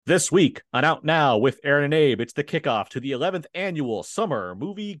This week on Out Now with Aaron and Abe, it's the kickoff to the 11th annual Summer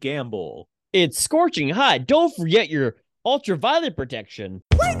Movie Gamble. It's scorching hot. Don't forget your ultraviolet protection.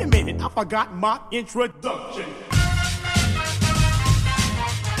 Wait a minute, I forgot my introduction.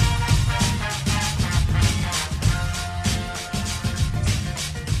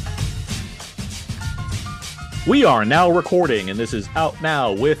 We are now recording, and this is Out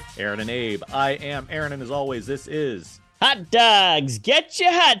Now with Aaron and Abe. I am Aaron, and as always, this is Hot dogs. Get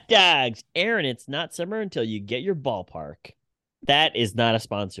your hot dogs. Aaron, it's not summer until you get your ballpark. That is not a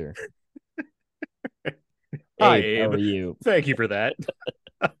sponsor. Hi, Abe, how Abe. are you? Thank you for that.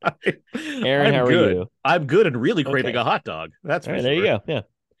 Aaron, how are good. you? I'm good and really craving Okay. a hot dog. That's All for right, sure. there you go. Yeah,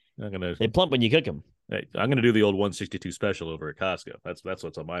 I'm they plump when you cook them. gonna do the old 162 special over at Costco. That's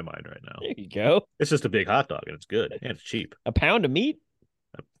what's on my mind right now. There you go. It's just a big hot dog, and it's good and it's cheap. A pound of meat.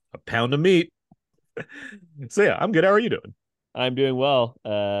 A pound of meat. So yeah, I'm good. How are you doing? I'm doing well.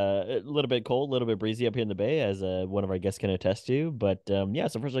 A little bit cold, a little bit breezy up here in the Bay, as one of our guests can attest to. But yeah,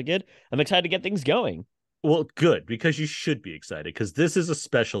 so far so good. I'm excited to get things going. Well, good, because you should be excited, because this is a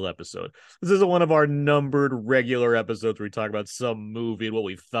special episode. This isn't one of our numbered regular episodes where we talk about some movie and what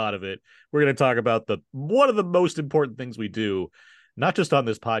we thought of it. We're going to talk about one of the most important things we do, not just on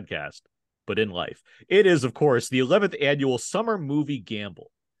this podcast, but in life. It is, of course, the 11th annual Summer Movie Gamble,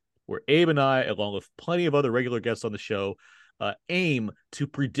 where Abe and I, along with plenty of other regular guests on the show, aim to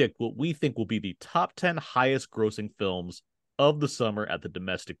predict what we think will be the top 10 highest grossing films of the summer at the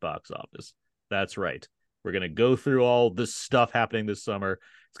domestic box office. That's right. We're going to go through all this stuff happening this summer.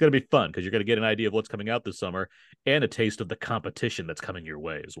 It's going to be fun because you're going to get an idea of what's coming out this summer and a taste of the competition that's coming your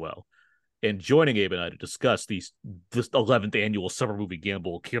way as well. And joining Abe and I to discuss this 11th annual Summer Movie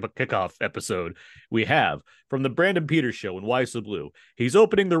Gamble kickoff episode, we have from the Brandon Peters Show in Why So Blue. He's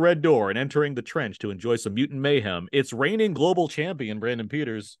opening the red door and entering the trench to enjoy some mutant mayhem. It's reigning global champion Brandon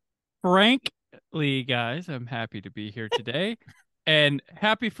Peters. Frankly, guys, I'm happy to be here today. And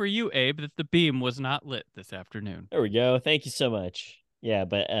happy for you, Abe, that the beam was not lit this afternoon. There we go. Thank you so much. Yeah,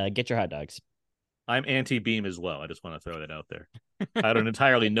 but get your hot dogs. I'm anti-beam as well. I just want to throw that out there. I don't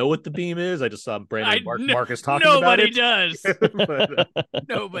entirely know what the beam is. I just saw Brandon Marcus talking about it. Nobody does. But,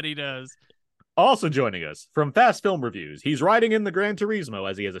 Nobody does. also joining us from Fast Film Reviews, he's riding in the Gran Turismo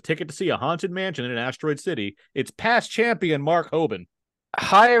as he has a ticket to see a haunted mansion in an asteroid city. It's past champion Mark Hoban.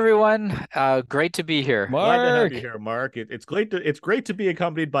 Hi everyone, great to be here. Glad to have Mark. you here, Mark. It's great to be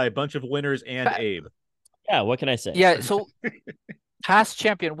accompanied by a bunch of winners and Abe. Yeah, what can I say? Yeah, so past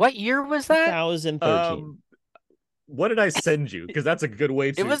champion. What year was that? 2013. What did I send you? Because that's a good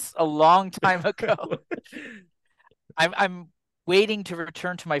way to. It was a long time ago. I'm waiting to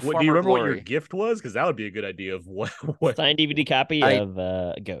return to my former Do you remember glory. what your gift was? Because that would be a good idea of what Signed DVD copy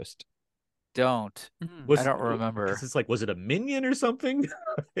of Ghost. Don't. was. I don't remember. It's like, was it a minion or something?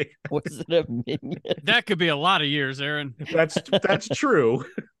 Was it a minion? That could be a lot of years, Aaron. That's true.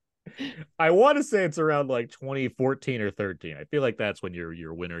 I want to say it's around like 2014 or 13. I feel like that's when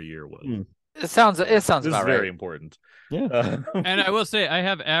your winner year was. It sounds This about is right. very important. Yeah. And I will say, I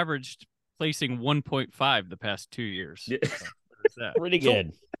have averaged placing 1.5 the past 2 years. Yeah. So there's that. Pretty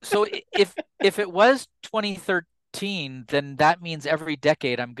good. So if it was 2013, then that means every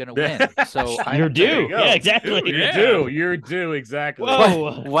decade I'm going to win. So You're I'm due. There you go. Yeah, exactly. You're due exactly.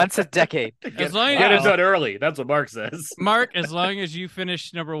 Whoa. once a decade. As long Get it as, done early. That's what Mark says. Mark, as long as you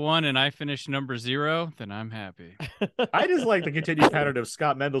finish number 1 and I finish number 0, then I'm happy. I just like the continued pattern of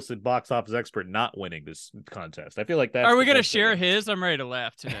Scott Mendelson, box office expert, not winning this contest. I feel like that's. Are we going to share his? I'm ready to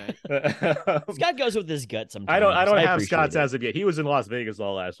laugh today. Scott goes with his gut sometimes. I don't have appreciate Scott's it. as of yet. He was in Las Vegas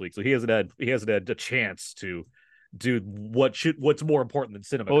all last week, so he hasn't had a chance to do what's more important than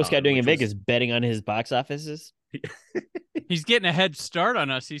cinema. What was Scott doing in Vegas? Betting on his box offices? He's getting a head start on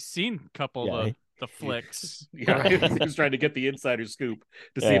us. He's seen a couple Yeah. of the flicks. Yeah, he's trying to get the insider scoop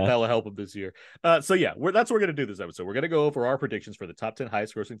to see if Yeah. that'll help him this year. So yeah, that's what we're gonna do this episode. We're gonna go over our predictions for the top 10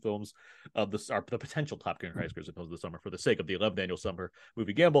 highest grossing films of the potential top 10 highest grossing films of the summer for the sake of the 11th annual Summer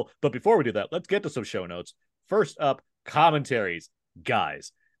Movie Gamble. But before we do that, let's get to some show notes. First up, commentaries,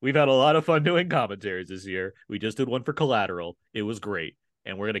 guys. We've had a lot of fun doing commentaries this year. We just did one for Collateral. It was great,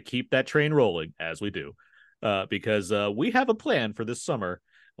 and we're gonna keep that train rolling as we do, because we have a plan for this summer.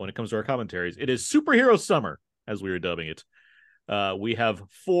 When it comes to our commentaries, it is superhero summer, as we were dubbing it. We have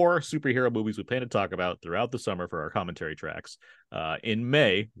 4 superhero movies we plan to talk about throughout the summer for our commentary tracks. In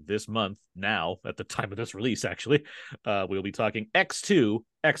May, this month, now, at the time of this release, actually, we'll be talking X2,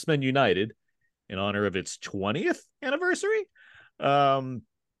 X-Men United, in honor of its 20th anniversary.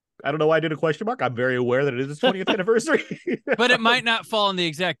 I don't know why I did a question mark. I'm very aware that it is its 20th anniversary. But it might not fall on the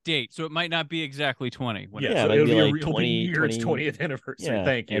exact date, so it might not be exactly 20. Yeah, so it might it'll be be, like it'll be 20, near its 20 20th anniversary. Yeah,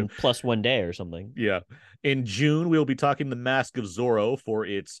 Thank you. and plus 1 day or something. Yeah. In June, we'll be talking The Mask of Zorro for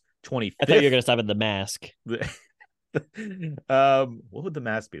its 25th. I thought you were gonna stop at The Mask. What would The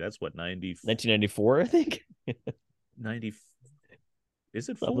Mask be? That's what, 1994, I think. 90. Is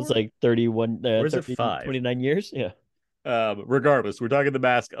it That was 4? like 31. Or is it 30, 5? 29 years. Yeah. Regardless, we're talking The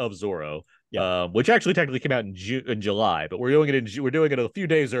Mask of Zorro, which actually technically came out in July, but we're doing it a few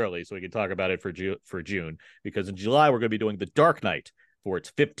days early so we can talk about it for June, because in July we're going to be doing The Dark Knight for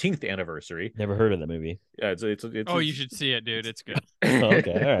its 15th anniversary. Never heard of that movie. Yeah, it's You should see it, dude. It's good. Oh,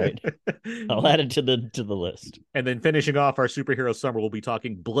 okay, all right. I'll add it to the list. And then finishing off our superhero summer, we'll be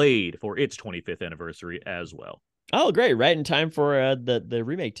talking Blade for its 25th anniversary as well. Oh, great! Right in time for the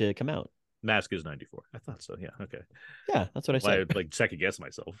remake to come out. Mask is 94. I thought so. Yeah. Okay. Yeah, that's what I Well, said. I like second guess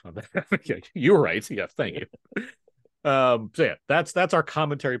myself. You were right. Yeah. Thank you. So yeah, that's our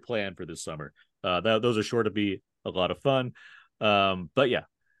commentary plan for this summer. Those are sure to be a lot of fun. But yeah,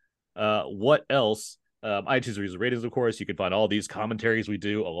 what else? iTunes reviews and ratings, of course. You can find all these commentaries we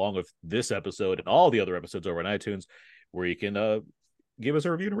do along with this episode and all the other episodes over on iTunes, where you can give us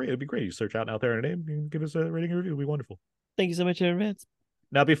a review and a rating. It'd be great. You search out there in a name, and give us a rating and review. It'd be wonderful. Thank you so much in advance.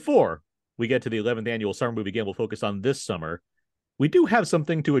 Now, before we get to the 11th annual Summer Movie Game, we'll focus on this summer. We do have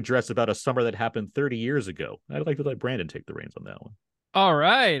something to address about a summer that happened 30 years ago. I'd like to let Brandon take the reins on that one. All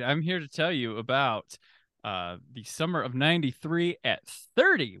right. I'm here to tell you about the summer of 93 at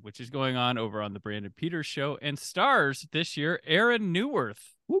 30, which is going on over on the Brandon Peters show, and stars this year Aaron Newworth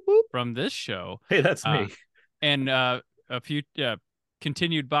from this show. Hey, that's me. And a few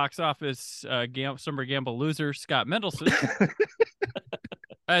continued box office summer gamble loser Scott Mendelson.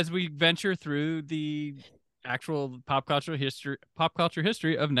 As we venture through the actual pop culture history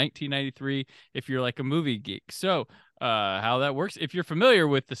of 1993, if you're like a movie geek. So how that works, if you're familiar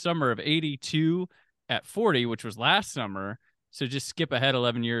with the summer of 82 at 40, which was last summer, so just skip ahead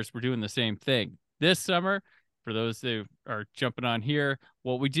 11 years, we're doing the same thing this summer. For those that are jumping on here,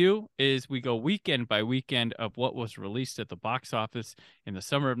 what we do is we go weekend by weekend of what was released at the box office in the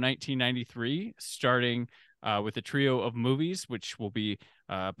summer of 1993, starting with a trio of movies, which will be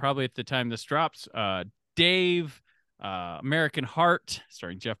probably at the time this drops, Dave, American Heart,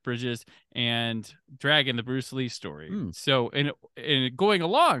 starring Jeff Bridges, and Dragon, the Bruce Lee story. So in going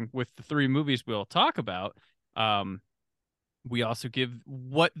along with the three movies we'll talk about, we also give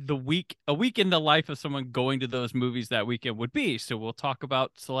what a week in the life of someone going to those movies that weekend would be. So we'll talk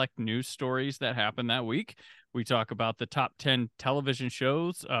about select news stories that happened that week. We talk about the top 10 television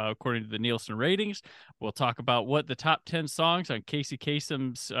shows according to the Nielsen ratings. We'll talk about what the top 10 songs on Casey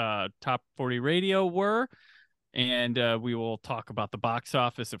Kasem's Top 40 Radio were. And we will talk about the box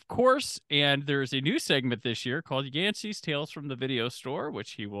office, of course. And there's a new segment this year called Yancey's Tales from the Video Store,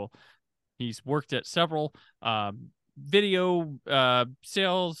 which he's worked at several video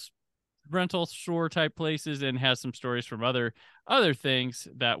sales rental store type places and has some stories from other things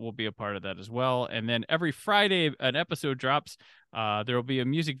that will be a part of that as well. And then every Friday an episode drops. There will be a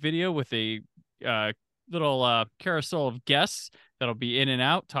music video with a little carousel of guests that'll be in and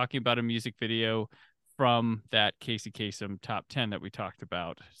out talking about a music video from that Casey Kasem top 10 that we talked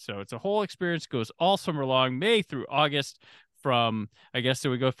about. So it's a whole experience, goes all summer long, May through August. So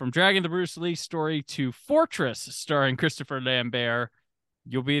we go from Dragon the Bruce Lee story to Fortress starring Christopher Lambert.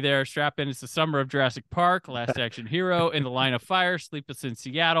 You'll be there, strap in. It's the summer of Jurassic Park, Last Action Hero, In the Line of Fire, Sleepless in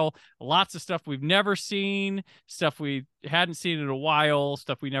Seattle. Lots of stuff we've never seen, stuff we hadn't seen in a while,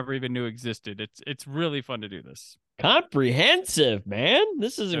 stuff we never even knew existed. It's really fun to do this. Comprehensive, man.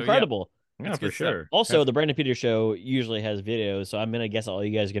 This is incredible. Yeah, for sure. Also, the Brandon Peters show usually has videos, so I'm gonna guess all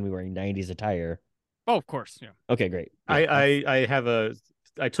you guys are gonna be wearing 90s attire. Oh, of course. Yeah. Okay, great.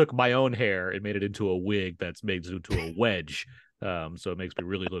 I took my own hair and made it into a wig that's made into a wedge. So it makes me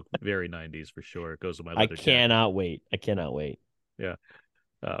really look very 90s for sure. It goes with my leather jacket. I cannot wait. Yeah.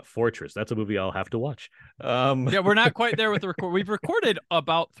 Fortress. That's a movie I'll have to watch. Yeah, we're not quite there with the record. We've recorded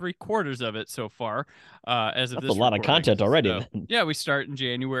about 3/4 of it so far. That's a lot of content already. So, yeah, we start in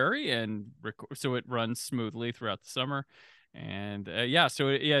January and so it runs smoothly throughout the summer. And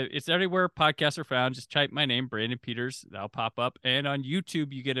it's everywhere podcasts are found. Just type my name, Brandon Peters. That'll pop up. And on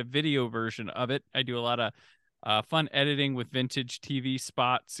YouTube, you get a video version of it. I do a lot of fun editing with vintage TV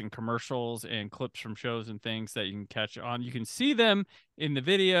spots and commercials and clips from shows and things that you can catch on. You can see them in the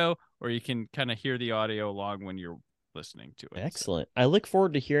video, or you can kind of hear the audio along when you're listening to it. Excellent. So I look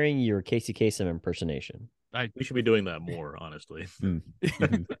forward to hearing your Casey Kasem impersonation. We should be doing that more, honestly.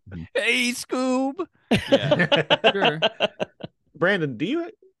 Hey, Scoob. Yeah. Sure. Brandon, do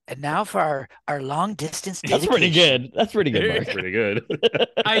you And now for our long distance That's pretty dedication. good. That's pretty good, There you Mark. That's pretty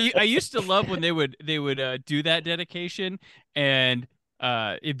good. I used to love when they would do that dedication, and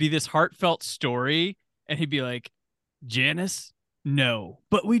it'd be this heartfelt story, and he'd be like, Janice, no,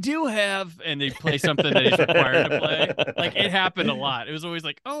 but we do have, and they'd play something that he's required to play. Like, it happened a lot. It was always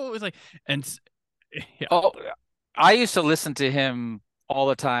like, oh, it was like, and yeah. Oh, I used to listen to him all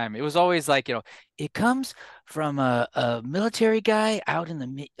the time. It was always like, it comes from a military guy out in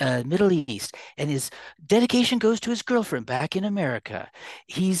the Middle East, and his dedication goes to his girlfriend back in America.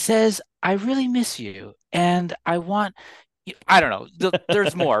 He says, I really miss you, and I want, I don't know,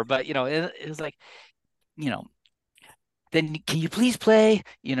 there's more, but, it was like, then can you please play,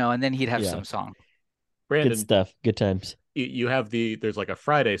 and then he'd have some song. Brandon, Good stuff. Good times. you have there's like a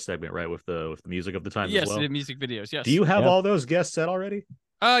Friday segment, right, with the music of the time Yes, as well. the music videos. Yes. Do you have Yeah. all those guests set already?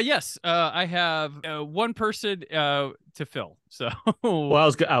 Yes. I have one person to fill. So, Well,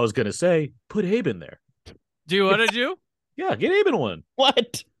 I was gonna say put Abe in there. do you want to do? Yeah, get Abe in one.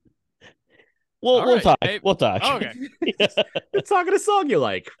 What? We'll All right. talk. Hey, We'll talk. Okay. Let's talk at a song you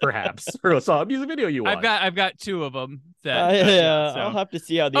like, perhaps, or a music video you watch. I've got two of them. That Yeah, so. I'll have to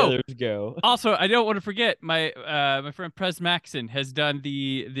see how the Oh. others go. Also, I don't want to forget my friend Prez Maxon has done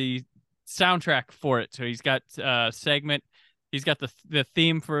the soundtrack for it. So he's got segment. He's got the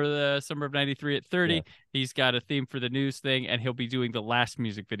theme for the summer of '93 at 30. Yeah. He's got a theme for the news thing, and he'll be doing the last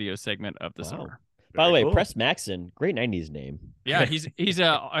music video segment of the Wow. summer. By the way, cool. Press Maxon, great '90s name. Yeah, he's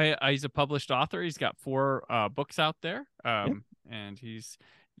a published author. He's got 4 books out there. And he's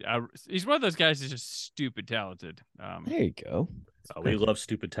one of those guys who's just stupid talented. There you go. We love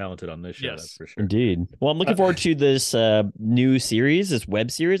stupid talented on this show, Yes. that's for sure. Indeed. Well, I'm looking forward to this new series, this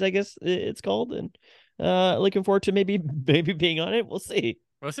web series, I guess it's called, and looking forward to maybe being on it. We'll see.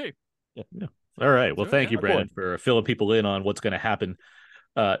 We'll see. All right. Well, Sure, thank you, yeah. Brandon, for filling people in on what's going to happen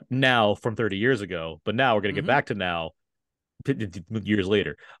now from 30 years ago. But now we're going to get Mhm. back to now years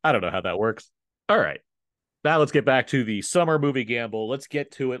later. I don't know how that works. All right. Now let's get back to the summer movie gamble. Let's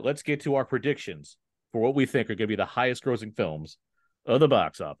get to it. Let's get to our predictions for what we think are going to be the highest grossing films of the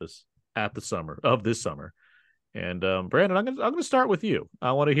box office at this summer. And Brandon, I'm going to start with you.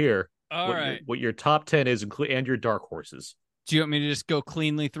 I want to hear All right. what your top 10 is and your dark horses. Do you want me to just go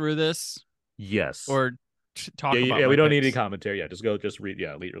cleanly through this, Yes. or talk yeah, about? we my don't need any picks? commentary. Yeah, just read.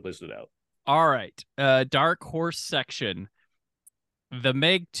 Yeah, list it out. All right. Dark horse section. The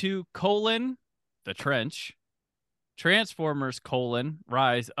Meg 2: The Trench. Transformers: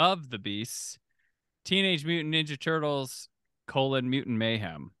 Rise of the Beasts. Teenage Mutant Ninja Turtles: Mutant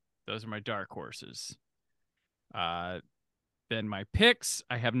Mayhem. Those are my dark horses. Then my picks.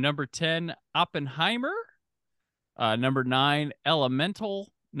 I have number 10, Oppenheimer. Number 9,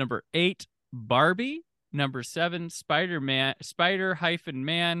 Elemental. Number 8, Barbie. Number 7, Spider-Man,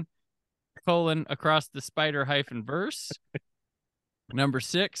 Spider-Man, Across the Spider-Verse. Number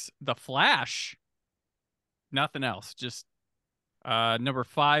 6, The Flash. Nothing else. Just number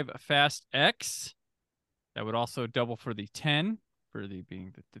 5, Fast X. That would also double for the 10, for the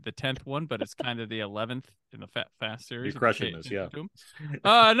being the 10th one, but it's kind of the 11th in the Fast series. You're crushing this, yeah.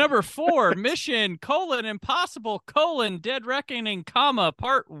 Number 4, Mission: Impossible: Dead Reckoning,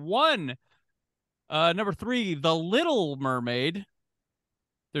 Part 1. Number 3, The Little Mermaid.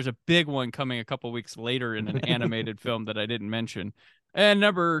 There's a big one coming a couple weeks later in an animated film that I didn't mention. And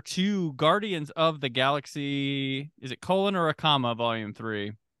number 2, Guardians of the Galaxy. Is it colon or a comma? Volume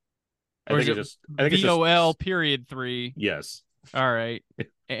 3. I Or think is it's it just VOL period 3? Yes. All right.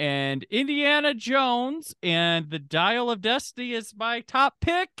 And Indiana Jones and the Dial of Destiny is my top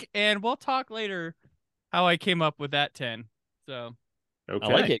pick. And we'll talk later how I came up with that 10. So, Okay. I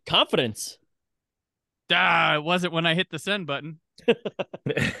like it. Confidence. it wasn't when I hit the send button.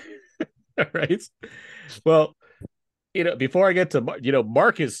 All right. Well, before I get to,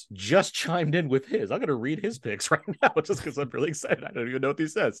 Marcus just chimed in with his. I'm going to read his picks right now just because I'm really excited. I don't even know what he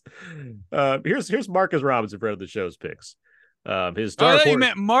says. Here's Marcus Robinson, friend of the show's picks. His Oh, I dark thought you horse.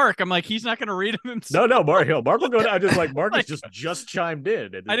 meant Mark. I'm like, he's not going to read them himself. No, Mark will go. I just like Marcus Like- just chimed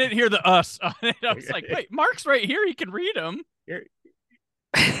in. And I didn't hear the us on it. I was like, wait, Mark's right here. He can read them.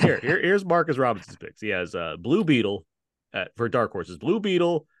 Here's Marcus Robinson's picks. He has Blue Beetle for dark horses. Blue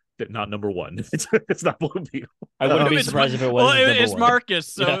Beetle, not number 1. It's not Blue Beetle. I wouldn't be It's surprised if it was. Well, number it's one.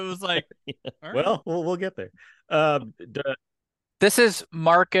 Marcus, so Yeah. it was like, all right. Well, we'll get there. This is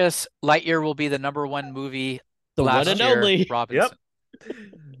Marcus. Lightyear will be the number 1 movie The last one and year. only. Robinson.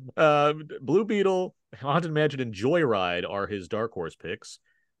 Blue Beetle, Haunted Mansion, and Joyride are his dark horse picks.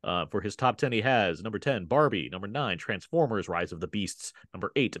 For his top 10, he has number 10, Barbie. Number 9, Transformers: Rise of the Beasts.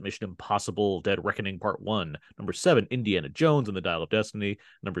 Number 8, Mission Impossible: Dead Reckoning Part 1. Number 7, Indiana Jones and the Dial of Destiny.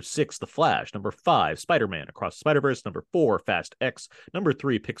 Number 6, The Flash. Number 5, Spider-Man Across the Spider-Verse. Number 4, Fast X. Number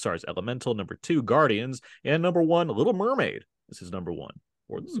 3, Pixar's Elemental. Number 2, Guardians. And number 1, Little Mermaid. This is number 1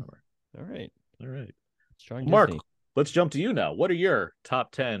 for the summer. All right. All right. Strong Mark, Disney. let's jump to you now. What are your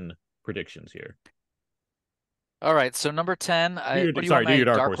top 10 predictions here? All right, so number 10, what do you do want my your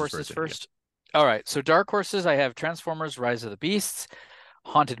dark horses first? All right, so dark horses, I have Transformers: Rise of the Beasts,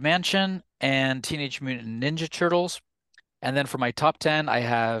 Haunted Mansion, and Teenage Mutant Ninja Turtles. And then for my top 10, I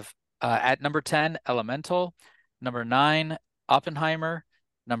have at number 10, Elemental, number 9, Oppenheimer,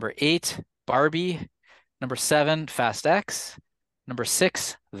 number 8, Barbie, number 7, Fast X, number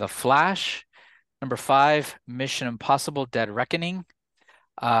 6, The Flash, number 5, Mission Impossible: Dead Reckoning,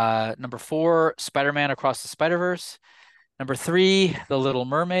 number 4, Spider-Man Across the Spider-Verse, number 3, The Little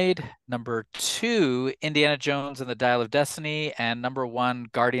Mermaid, number 2, Indiana Jones and the Dial of Destiny, and number 1,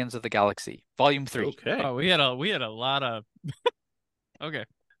 Guardians of the Galaxy, Volume 3. Okay. Oh, we had a lot of. Okay.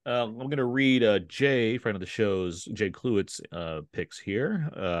 I'm going to read Jay, friend of the show's, Jay Kluwett's picks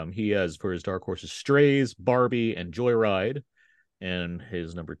here. He has for his dark horses Strays, Barbie, and Joyride. And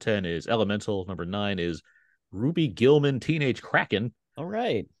his number 10 is Elemental. Number 9 is Ruby Gillman, Teenage Kraken. All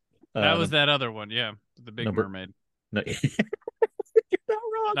right. That was that other one. Yeah. The Big Mermaid. No, you're not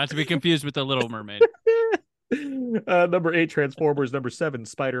wrong. Not to be confused with the Little Mermaid. Number 8, Transformers. Number 7,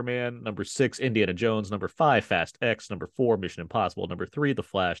 Spider-Man. Number 6, Indiana Jones. Number 5, Fast X. Number 4, Mission Impossible. Number 3, The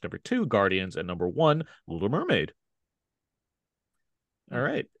Flash. Number 2, Guardians. And number 1, Little Mermaid. All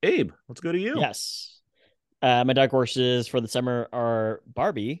right, Abe, let's go to you. Yes. My dark horses for the summer are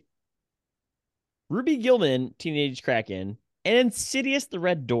Barbie, Ruby Gillman, Teenage Kraken, and Insidious: The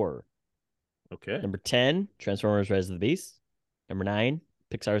Red Door. Okay. Number 10, Transformers: Rise of the Beast. Number 9,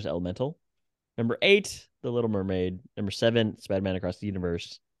 Pixar's Elemental. Number 8, The Little Mermaid. Number 7, Spider-Man Across the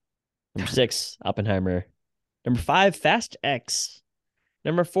Universe. Number 6, Oppenheimer. Number 5, Fast X.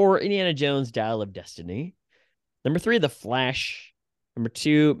 Number 4, Indiana Jones: Dial of Destiny. Number 3, The Flash. Number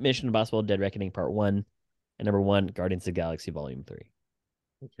 2, Mission Impossible: Dead Reckoning Part 1. And number 1, Guardians of the Galaxy Volume 3.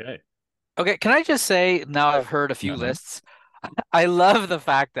 Okay. Okay, can I just say, now I've heard a few lists. I love the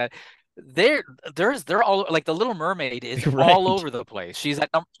fact that they're all like the Little Mermaid is Right. all over the place. She's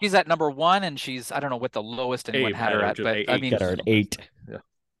at number 1, and she's, I don't know what the lowest anyone Eight, had her at, just but eight. I mean Got her at 8.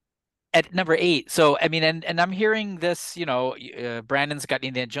 at number 8. So I mean, and I'm hearing this, Brandon's got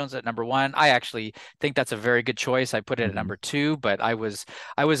Indiana Jones at number 1. I actually think that's a very good choice. I put it at number 2, but I was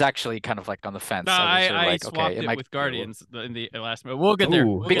actually kind of like on the fence. No, I was sort of I like, swapped okay, it with Guardians in the last minute. We'll get there.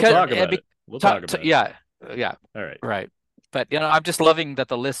 Ooh. We'll talk about it. We'll talk about it. yeah. All right. Right. But I'm just loving that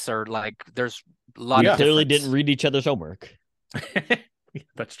the lists are like there's a lot We of clearly difference. didn't read each other's homework.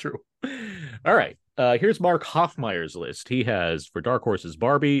 That's true. All right. Here's Mark Hoffmeyer's list. He has for dark horses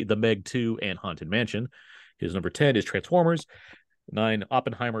Barbie, The Meg 2, and Haunted Mansion. His number 10 is Transformers. 9,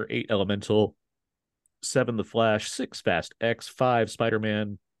 Oppenheimer. 8, Elemental. 7, The Flash. 6, Fast X. 5,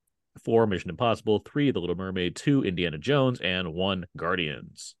 Spider-Man. 4, Mission Impossible. 3, The Little Mermaid. 2, Indiana Jones. And 1,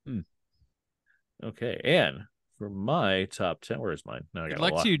 Guardians. Okay. And for my top 10, where's mine? No, I got Good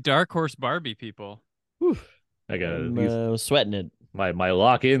luck to you, Dark Horse Barbie people. I got I'm sweating it. my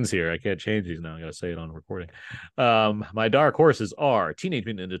lock-ins here. I can't change these now. I gotta say it on recording. My dark horses are Teenage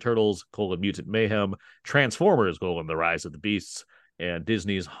Mutant Ninja Turtles: Mutant Mayhem, Transformers: The Rise of the Beasts, and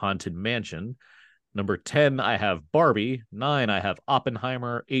Disney's Haunted Mansion. Number 10, I have Barbie. 9, I have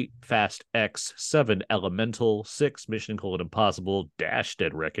Oppenheimer. 8, Fast X. 7, Elemental. 6, Mission: Impossible -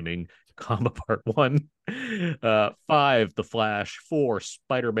 Dead Reckoning, Part 1. 5, The Flash. 4,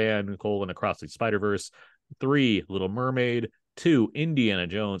 Spider-Man: Across the Spider-Verse. 3, Little Mermaid. 2, Indiana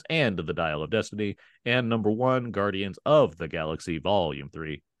Jones and the Dial of Destiny. And number 1, Guardians of the Galaxy Volume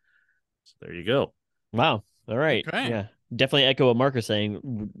 3. So there you go. Wow. All right. Okay. Yeah. Definitely echo what Mark is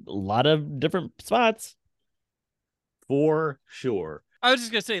saying. A lot of different spots. For sure. I was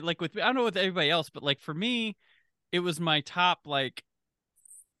just gonna say, like with I don't know with everybody else, but like for me, it was my top like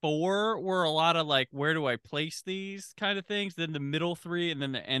 4 were a lot of like where do I place these kind of things. Then the middle 3 and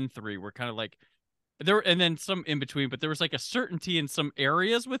then the end 3 were kind of like there, and then some in between. But there was like a certainty in some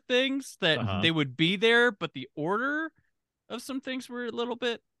areas with things that they would be there, but the order of some things were a little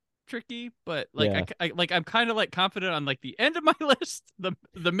bit tricky. But like I'm kind of like confident on like the end of my list,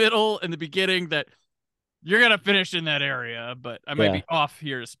 the middle and the beginning that you're gonna finish in that area. But I might be off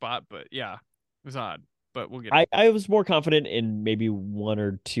here a spot. But yeah, it was odd. But we'll get. I was more confident in maybe 1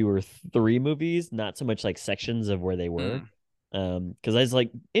 or 2 or 3 movies, not so much like sections of where they were. Because I was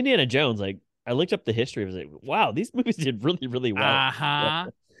like Indiana Jones, like I looked up the history. I was like, wow, these movies did really, really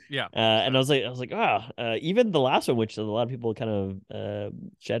well. Yeah. And I was like, even the last one, which a lot of people kind of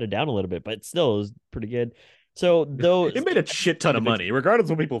shut it down a little bit, but still it was pretty good. So those It made a shit ton of individual- money,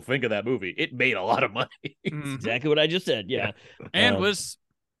 regardless of what people think of that movie. It made a lot of money. That's Mhm. exactly what I just said. Yeah. And Um, was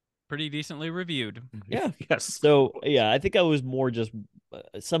pretty decently reviewed. Yeah. Yes. So yeah, I think I was more just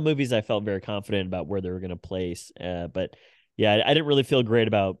some movies I felt very confident about where they were going to place, but yeah, I didn't really feel great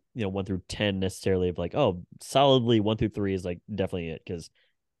about 1 through 10 necessarily. Of like, oh, solidly 1 through 3 is like definitely it because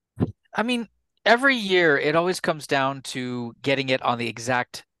I mean, every year it always comes down to getting it on the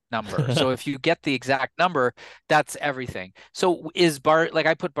exact number. So if you get the exact number, that's everything. So like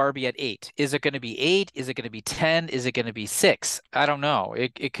I put Barbie at 8. Is it going to be 8? Is it going to be 10? Is it going to be 6? I don't know.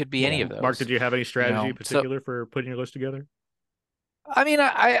 It could be any of those. Mark, did you have any strategy in so- particular for putting your list together? I mean,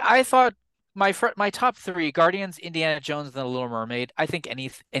 I thought my top 3: Guardians, Indiana Jones, and The Little Mermaid. I think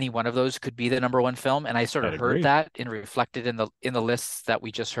any one of those could be the number 1 film, and I sort of I'd heard agree. that and reflected in the lists that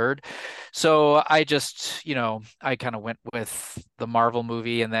we just heard. So I just I kind of went with the Marvel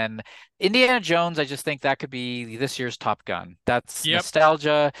movie, and then Indiana Jones. I just think that could be this year's Top Gun. That's Yep.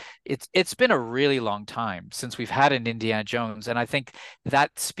 nostalgia. It's been a really long time since we've had an Indiana Jones, and I think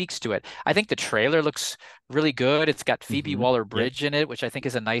that speaks to it. I think the trailer looks really good. It's got Phoebe Mhm. Waller-Bridge in it, which I think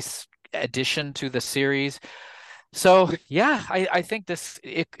is a nice addition to the series. So yeah, I think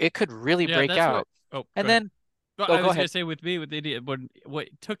it could really Yeah, break that's out. Oh, And go ahead. then Well, go I was gonna ahead. say with me with Indiana when what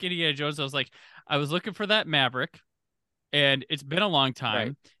took Indiana Jones, I was like, I was looking for that Maverick, and it's been a long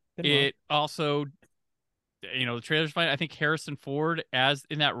time. Been a while. It also, the trailer's fine. I think Harrison Ford as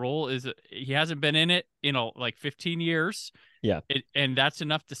in that role he hasn't been in it in like 15 years. Yeah. And that's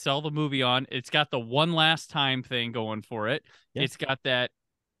enough to sell the movie on. It's got the one last time thing going for it. Yeah. It's got that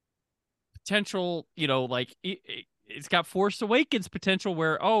potential, like it's got Force Awakens potential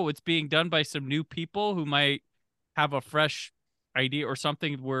where it's being done by some new people who might have a fresh idea or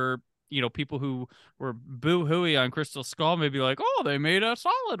something where people who were boo-hooey on Crystal Skull may be like, oh, they made a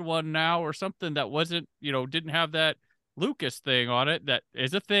solid one now or something that wasn't, didn't have that Lucas thing on it. That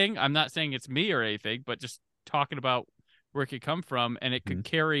is a thing. I'm not saying it's me or anything, but just talking about where it could come from, and it could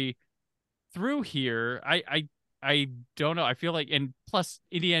carry through here. I don't know. I feel like, and plus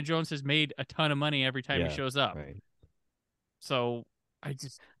Indiana Jones has made a ton of money every time Yeah, he shows up. right. So I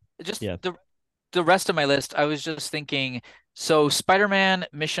just Yeah. The rest of my list, I was just thinking, so Spider-Man,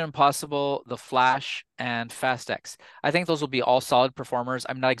 Mission Impossible, The Flash, and Fast X. I think those will be all solid performers.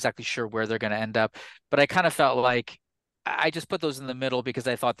 I'm not exactly sure where they're going to end up, but I kind of felt like I just put those in the middle because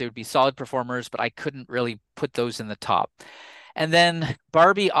I thought they would be solid performers, but I couldn't really put those in the top. And then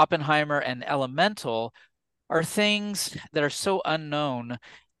Barbie, Oppenheimer, and Elemental are things that are so unknown.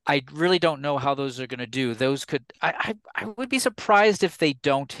 I really don't know how those are going to do. Those could I would be surprised if they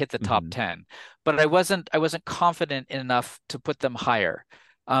don't hit the top 10, but I wasn't confident enough to put them higher.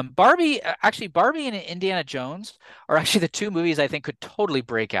 Barbie and Indiana Jones are actually the 2 movies I think could totally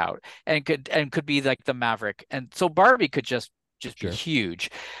break out and could be like the Maverick. And so Barbie could just be huge.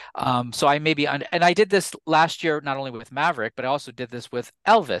 So I maybe and I did this last year not only with Maverick, but I also did this with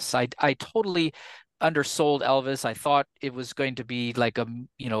Elvis. I totally undersold Elvis. I thought it was going to be like a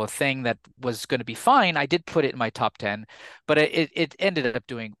thing that was going to be fine. I did put it in my top 10, but it ended up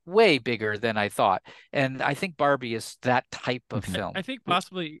doing way bigger than I thought. And I think Barbie is that type of film. I think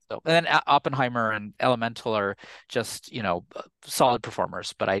possibly. So, and then Oppenheimer and Elemental are just solid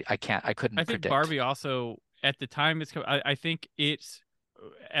performers, but I couldn't I think predict. Barbie also at the time I think it's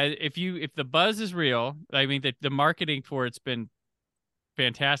if the buzz is real. I mean the marketing for it's been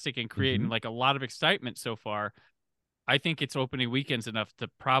fantastic and creating like a lot of excitement so far. I think it's opening weekends enough to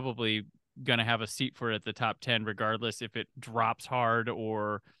probably gonna have a seat for it at the top 10 regardless if it drops hard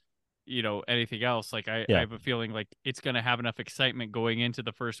or anything else. Like I have a feeling like it's gonna have enough excitement going into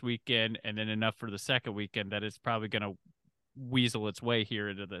the first weekend and then enough for the second weekend that it's probably gonna weasel its way here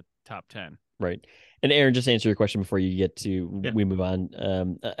into the top 10. Right. And Aaron, just to answer your question before you get to we move on.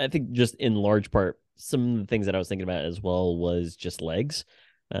 I think just in large part, some of the things that I was thinking about as well was just legs.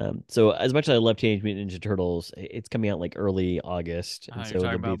 So as much as I love Teenage Mutant Ninja Turtles, it's coming out like early August, and so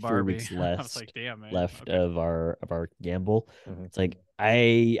there'll be 3 weeks I was like, damn, man. left Okay. of our gamble. It's like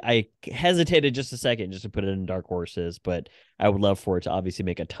I hesitated just a second just to put it in dark horses, but I would love for it to obviously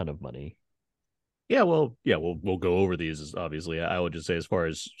make a ton of money. Yeah, we'll go over these. Obviously, I would just say as far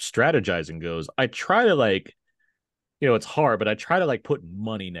as strategizing goes, I try to it's hard, but I try to put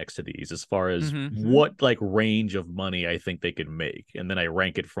money next to these as far as what range of money I think they can make, and then I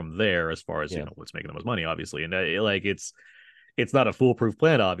rank it from there as far as what's making the most money, obviously. And it's not a foolproof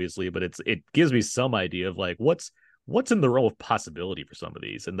plan, obviously, but it gives me some idea of what's in the realm of possibility for some of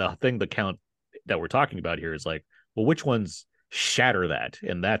these. And the count that we're talking about here is well, which ones shatter that,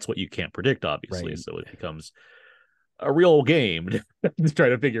 and that's what you can't predict, obviously. Right. So it becomes a real game to try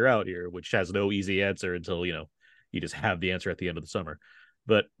to figure out here, which has no easy answer until you just have the answer at the end of the summer.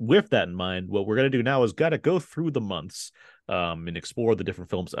 But with that in mind, what we're going to do now is got to go through the months and explore the different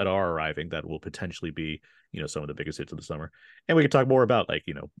films that are arriving that will potentially be some of the biggest hits of the summer, and we can talk more about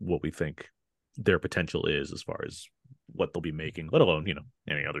what we think their potential is as far as what they'll be making, let alone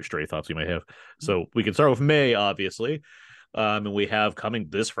any other stray thoughts you might have. So we can start with May, obviously, and we have coming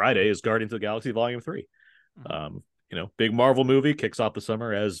this Friday is Guardians of the Galaxy Volume 3. Big Marvel movie kicks off the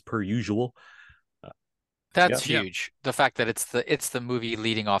summer as per usual. That's huge. The fact that it's the movie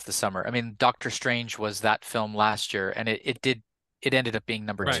leading off the summer. I mean, Doctor Strange was that film last year, and it ended up being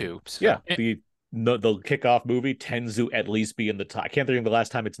number 2. So. Yeah, the kickoff movie tends to at least be in the top. I can't think of the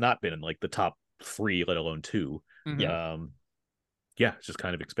last time it's not been in like the top 3, let alone 2. Mm-hmm. It's just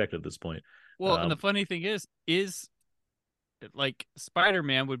kind of expected at this point. Well, and the funny thing is like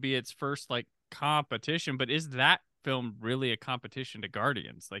Spider-Man would be its first like competition, but is that film really a competition to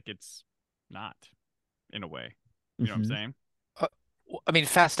Guardians? Like, it's not, in a way. You know what I'm saying? I mean,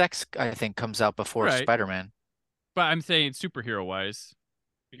 Fast X, I think, comes out before Spider-Man. But I'm saying superhero wise,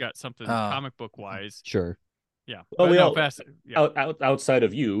 you got something comic book wise. Sure. Yeah. Well, outside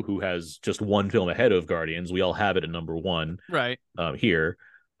of you, who has just one film ahead of Guardians, we all have it at number 1. Right. Here.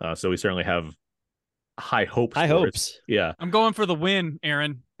 So we certainly have high hopes. High hopes. Yeah. I'm going for the win,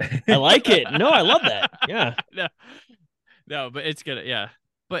 Aaron. I like it. No, I love that. Yeah. No, but it's good. Yeah.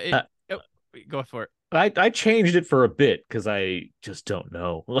 But go for it. I changed it for a bit because I just don't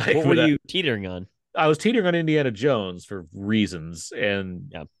know. Like, what were you teetering on? I was teetering on Indiana Jones for reasons,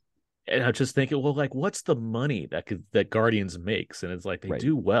 and I was just thinking, well, like, what's the money that Guardians makes? And it's like they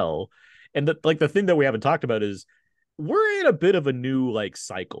do well, and the thing that we haven't talked about is we're in a bit of a new like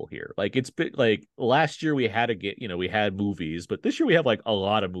cycle here. Like, it's been like last year we had to get we had movies, but this year we have like a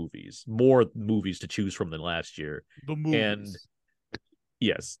lot of movies, more movies to choose from than last year. The movies. And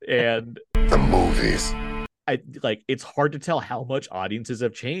yes, and the movies. It's hard to tell how much audiences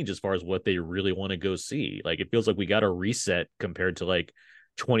have changed as far as what they really want to go see. Like, it feels like we got a reset compared to like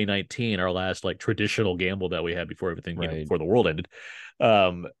 2019, our last like traditional gamble that we had before everything, before the world ended.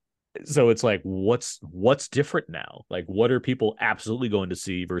 So it's like, what's different now? Like, what are people absolutely going to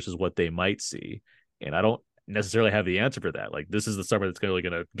see versus what they might see? And I don't necessarily have the answer for that. Like, this is the summer that's really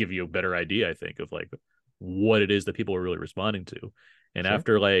going to give you a better idea, I think, of like what it is that people are really responding to. And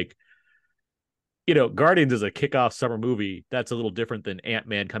after like, Guardians is a kickoff summer movie. That's a little different than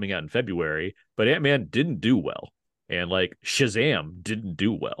Ant-Man coming out in February, but Ant-Man didn't do well. And like Shazam didn't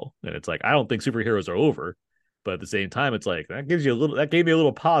do well. And it's like, I don't think superheroes are over, but at the same time, it's like, that gave me a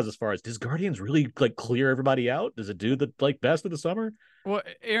little pause as far as, does Guardians really like clear everybody out? Does it do the like best of the summer? Well,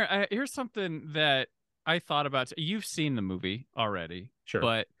 Aaron, here's something that I thought about. You've seen the movie already, sure,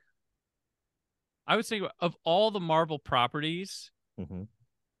 but I would say of all the Marvel properties,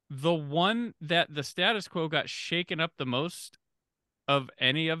 the one that the status quo got shaken up the most of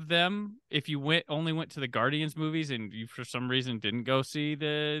any of them, if you only went to the Guardians movies and you for some reason didn't go see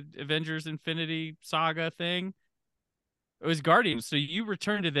the Avengers Infinity Saga thing, it was Guardians. So you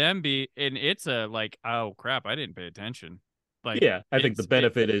return to them and it's a like, oh crap, I didn't pay attention. Like, yeah, I think the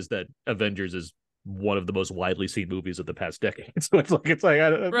benefit is that Avengers is one of the most widely seen movies of the past decade. So it's like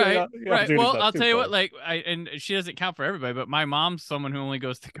right. Well, I'll tell you what, like, and she doesn't count for everybody, but my mom's someone who only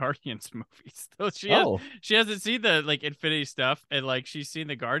goes to Guardians movies. So she hasn't seen the like Infinity stuff, and like she's seen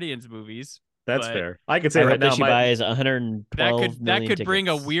the Guardians movies. That's fair. I could say right now she buys 112 that could bring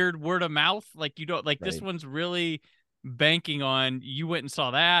a tickets. weird word of mouth. Like, you don't like this one's really banking on you went and saw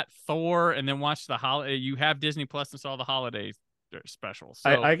that Thor and then watched the holiday. You have Disney Plus and saw the holiday special.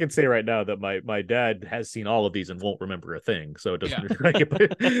 So I can say right now that my dad has seen all of these and won't remember a thing, so it doesn't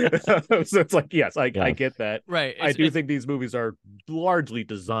so it's like, yes, I get that. Right. I do think these movies are largely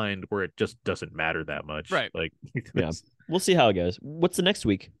designed where it just doesn't matter that much. Right. Like, we'll see how it goes. What's the next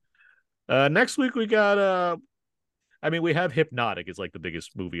week? Next week we got we have Hypnotic is like the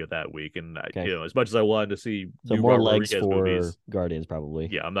biggest movie of that week, and as much as I wanted to see more legs for movies, Guardians probably.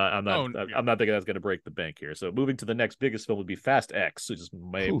 Yeah, I'm not thinking that's going to break the bank here. So moving to the next biggest film would be Fast X, which is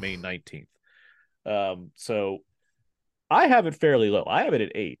May 19th. So I have it fairly low. I have it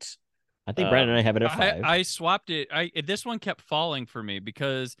at 8. I think Brandon and I have it at 5. I swapped it. This one kept falling for me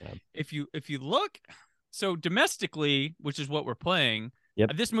because if you look, so domestically, which is what we're playing.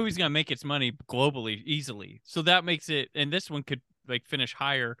 Yep. This movie's gonna make its money globally easily, so that makes it. And this one could like finish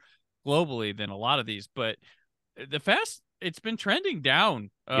higher globally than a lot of these. But the Fast, it's been trending down.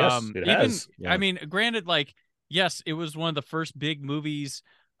 Yes, it has. I mean, granted, like, yes, it was one of the first big movies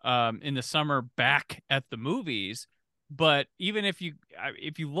in the summer back at the movies, But even if you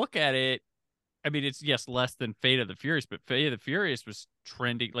look at it, I mean, it's yes less than Fate of the Furious, but Fate of the Furious was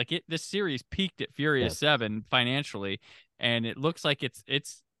trending like it. This series peaked at Furious 7 financially, and it looks like it's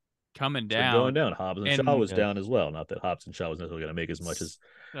coming It's been down. going down. Hobbs and And- Shaw was down as well. Not that Hobbs and Shaw was necessarily going to make as much as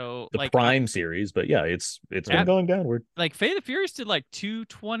So the like Prime series, but yeah, it's been At- going downward. like Fate of the Furious did like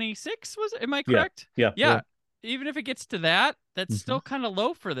 226. Was it? Am I Yeah. correct? Yeah. Yeah. Even if it gets to that, that's Mhm. still kind of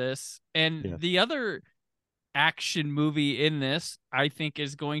low for this. And Yeah. the other action movie in this, I think,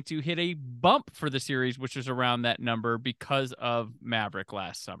 is going to hit a bump for the series, which is around that number because of Maverick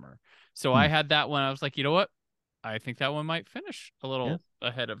last summer. So I had that one. I was like, you know what? I think that one might finish a little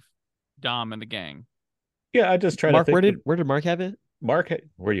ahead of Dom and the gang. Yeah, I just try Mark, to think. where did Mark have it? Mark?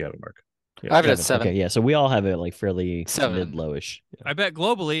 Where do you have it, Mark? I have it at 7. 7. Okay, yeah. So we all have it like fairly 7. mid-lowish. I bet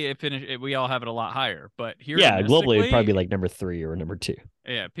globally we all have it a lot higher, but here Yeah, globally it'd domestically, probably be like number 3 or number 2.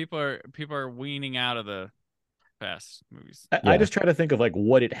 yeah, people are weaning out of the fast movies. I just try to think of like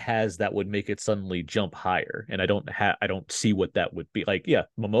what it has that would make it suddenly jump higher, and I don't see what that would be. Like, yeah,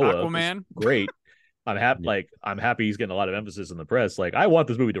 Momoa, is Aquaman? great. I'm happy. Yeah. Like, I'm happy he's getting a lot of emphasis in the press. Like, I want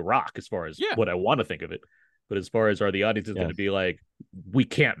this movie to rock as far as Yeah. what I want to think of it. But as far as are the audiences going to be like, we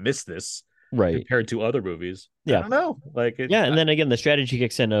can't miss this Right. compared to other movies? Yeah. I don't know. Like, Yeah, and then again, the strategy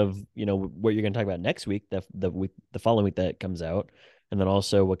kicks in of what you're going to talk about next week, the following week that comes out, and then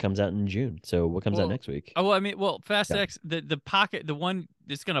also what comes out in June. So what comes out next week? Oh, well, I mean, Fast Yeah. X, the pocket, the one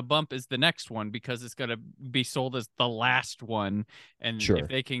that's going to bump is the next one because it's going to be sold as the last one. And Sure. if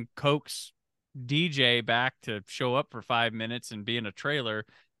they can coax DJ back to show up for 5 minutes and be in a trailer,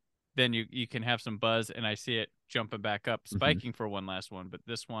 then you can have some buzz. And I see it jumping back up, spiking for one last one. But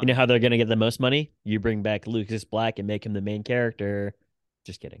this one, You know how they're going to get the most money? You bring back Lucas Black and make him the main character.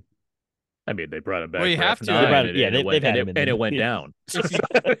 Just kidding. I mean, they brought him back. Well, you for have to. F9, They brought and it- yeah, it they've went- had and him in it- and the- it went yeah. down.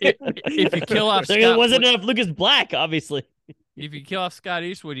 if you kill off There Scott, wasn't enough Lucas Black, obviously. if you kill off Scott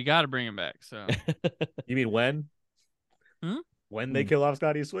Eastwood, you got to bring him back. So You mean when? When they kill off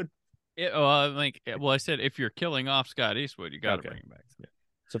Scott Eastwood? I said if you're killing off Scott Eastwood, you got to Okay. bring him back. So.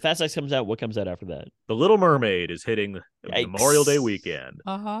 So Fast X comes out. What comes out after that? The Little Mermaid is hitting Yikes. Memorial Day weekend.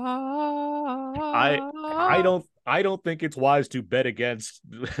 I don't think it's wise to bet against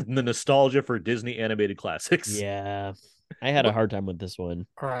the nostalgia for Disney animated classics. Yeah, I had a hard time with this one.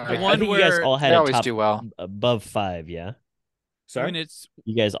 Right. I one think you guys where all had They a always top do well. above 5. Yeah, Sorry. When it's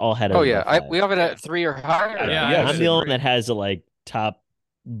you guys all had. Oh it yeah, above 5. we have it at 3 or higher. Yeah, yeah, I'm it's the only one great. that has it like top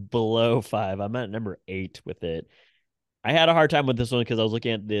below 5. I'm at number 8 with it. I had a hard time with this one because I was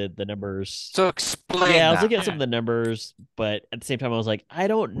looking at the numbers. So explain. Yeah, I was that. looking at some of the numbers, but at the same time, I was like, I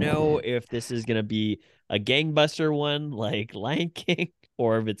don't know if this is gonna be a gangbuster one like Lion King,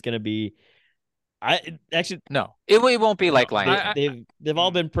 or if it's gonna be. I actually No, it won't be like Lion I- King. they've all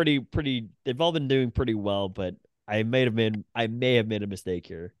been pretty. They've all been doing pretty well, but I may have made a mistake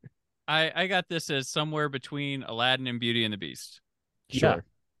here. I got this as somewhere between Aladdin and Beauty and the Beast. Sure.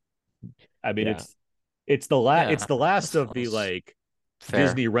 I mean, Yeah. it's the Yeah, the last that of the sounds like Fair.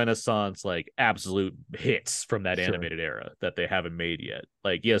 Disney Renaissance like absolute hits from that Sure. animated era that they haven't made yet.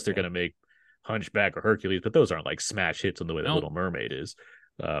 Like, yes, they're Yeah. gonna make Hunchback or Hercules, but those aren't like smash hits in the way that No. Little Mermaid is.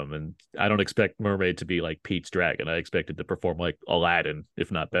 And I don't expect Mermaid to be like Pete's Dragon. I expect it to perform like Aladdin,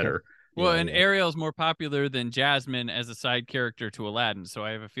 if not better. Well, Yeah, and yeah. Ariel's more popular than Jasmine as a side character to Aladdin, so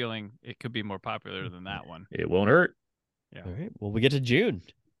I have a feeling it could be more popular than that one. It won't hurt. All right. Well, we get to June.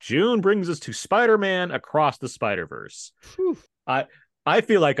 June brings us to Spider-Man Across the Spider-Verse. Whew. I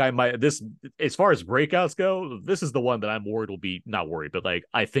feel like I might this as far as breakouts go, this is the one that I'm worried will be not worried, but like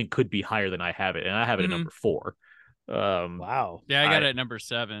I think could be higher than I have it, and I have it at Mhm. number 4. Wow. Yeah, I got I- it at number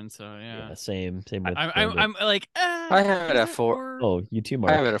 7, so yeah. Yeah. Same. With. I'm like, I have it at 4. Oh, you too,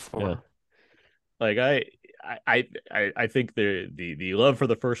 Mark. I have it at 4. Yeah. Like I think the love for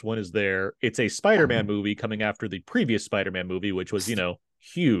the first one is there. It's a Spider-Man movie coming after the previous Spider-Man movie, which was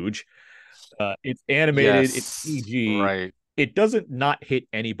huge. It's animated, it's Yes, CG. Right. It doesn't not hit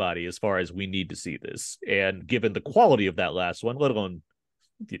anybody as far as we need to see this. And given the quality of that last one, let alone,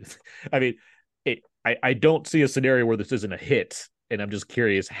 I mean, I don't see a scenario where this isn't a hit, and I'm just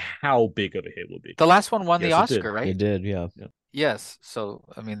curious how big of a hit will be. The last one won the Yes, it did. Oscar, right? It did. Yeah. Yes. So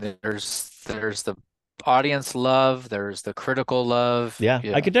I mean, there's the audience love, there's the critical love. Yeah,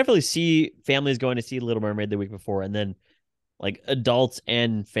 I could definitely see families going to see Little Mermaid the week before, and then like adults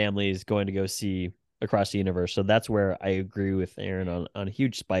and families going to go see Across the Universe. So that's where I agree with Aaron on a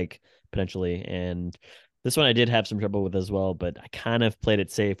huge spike potentially. And this one I did have some trouble with as well, but I kind of played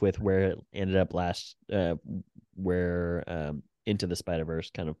it safe with where it ended up where Into the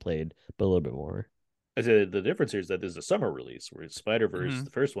Spider-Verse kind of played, but a little bit more. I said the difference here is that this is a summer release, where Spider-Verse, Mhm.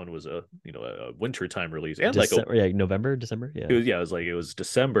 the first one was a wintertime release, and like November, December. Yeah. it was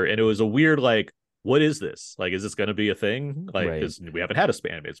December, and it was a weird like, what is this? Like, is this going to be a thing? Like, Right. because we haven't had a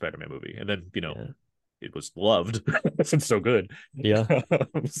animated Spider-Man movie, and then Yeah. it was loved. It's so good. Yeah.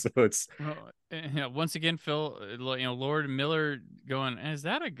 So it's Well, once again, Phil, Lord Miller going, is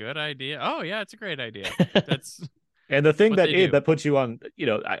that a good idea? Oh yeah, it's a great idea. That's and the thing what that they do. that puts you on,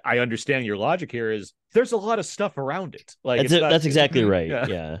 I understand your logic here is there's a lot of stuff around it. Like it's not, That's exactly right. Yeah.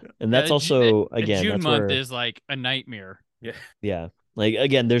 Yeah. And that's Yeah, also a again June that's month where is like a nightmare. yeah. Like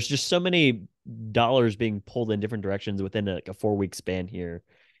again, there's just so many dollars being pulled in different directions within a 4-week span here.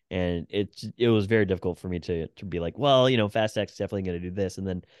 And it was very difficult for me to be like, well, Fast X is definitely going to do this, and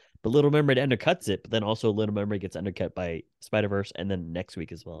then but Little Mermaid undercuts it, but then also Little Mermaid gets undercut by Spider-Verse, and then next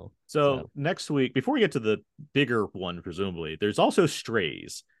week as well. So next week, before we get to the bigger one, presumably, there's also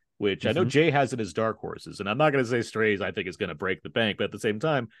Strays, which I know Jay has it as dark horses, and I'm not going to say Strays I think is going to break the bank, but at the same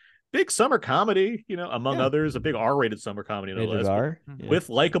time, big summer comedy, among others, a big R-rated summer comedy, no Rated less, R, with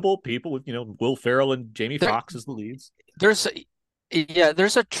likable people, with Will Ferrell and Jamie Foxx as the leads. There's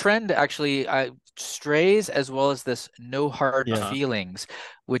a trend actually. Strays as well as this No Hard Feelings,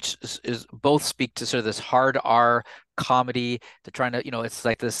 which is both speak to sort of this hard R comedy. They're trying to, it's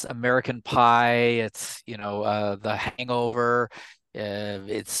like this American Pie. It's The Hangover.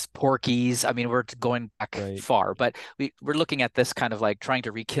 It's Porky's. I mean, we're going back far, but we're looking at this kind of like trying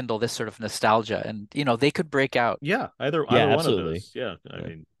to rekindle this sort of nostalgia, and they could break out. Yeah, either absolutely. one of those. Yeah, I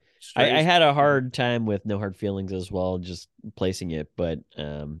mean. I had a hard time with No Hard Feelings as well, just placing it, but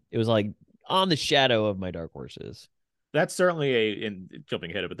it was like on the shadow of my dark horses. That's certainly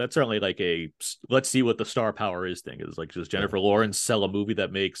jumping ahead of it. That's certainly like let's see what the star power is thing. Is like, does Jennifer Lawrence sell a movie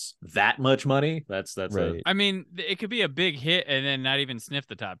that makes that much money? That's right. I mean, it could be a big hit and then not even sniff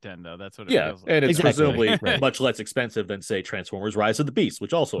the top 10 though. That's what it feels like. And it's presumably much less expensive than say Transformers: Rise of the Beast,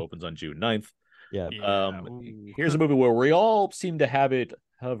 which also opens on June 9th. Yeah. Here's a movie where we all seem to have it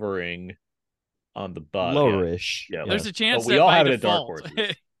hovering on the bottom. Lowerish. Yeah. There's a chance we that all by have default. it at Dark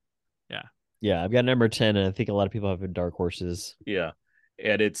Horses. Yeah, I've got number 10, and I think a lot of people have Dark Horses. Yeah.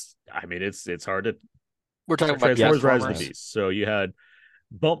 And it's hard to. We're talking about Transformers: Rise of the Beast. So you had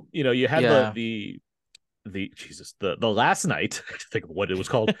the last night, I think of what it was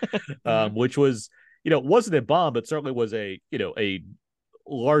called, which was, wasn't a bomb, but certainly was a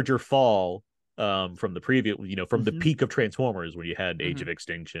larger fall from the previous, from the peak of Transformers when you had Age of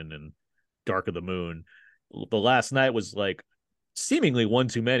Extinction and Dark of the Moon. The last night was like seemingly one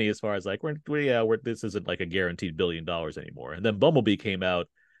too many as far as like this isn't like a guaranteed $1 billion anymore. And then Bumblebee came out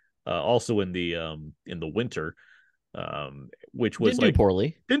also in the winter, which was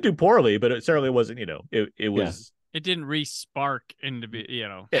didn't do poorly, but it certainly wasn't, it was. It didn't re-spark into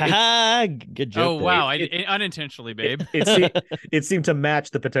good joke. Oh wow, unintentionally, babe. It seemed to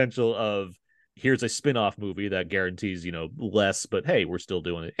match the potential of here's a spin-off movie that guarantees less, but hey, we're still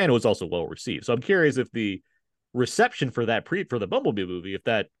doing it, and it was also well received. So I'm curious if the reception for the Bumblebee movie, if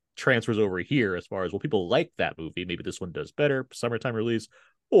that transfers over here as far as, well, people like that movie, maybe this one does better, summertime release,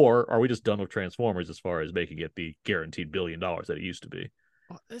 or are we just done with Transformers as far as making it the guaranteed $1 billion that it used to be?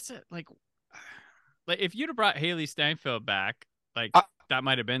 Well, that's it. Like if you'd have brought Haley Steinfeld back, that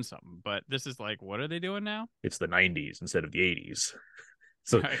might have been something. But this is like, what are they doing now? It's the 90s instead of the 80s.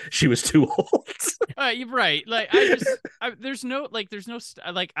 So she was too old. You're right. Like there's no I can't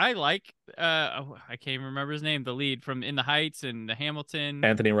even remember his name. The lead from In the Heights and the Hamilton.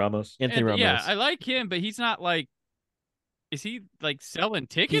 Anthony Ramos. Yeah, I like him, but he's not like. Is he like selling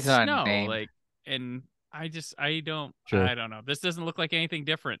tickets? He's not no, named. like, and I don't. Sure. I don't know. This doesn't look like anything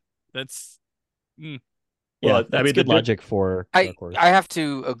different. That's. Yeah, I mean, good logic for I have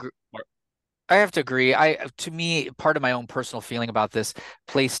to agree. To me, part of my own personal feeling about this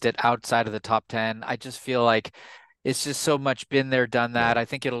placed it outside of the top 10. I just feel like it's just so much been there, done that. I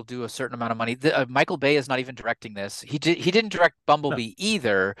think it'll do a certain amount of money. Michael Bay is not even directing this. He didn't direct Bumblebee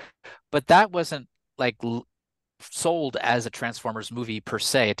either, but that wasn't like sold as a Transformers movie per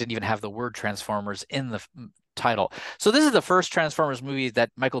se. It didn't even have the word Transformers in the title. So this is the first Transformers movie that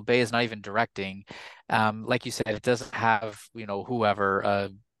Michael Bay is not even directing. Like you said, it doesn't have whoever.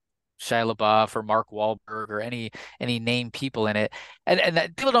 Shia LaBeouf or Mark Wahlberg or any name people in it, and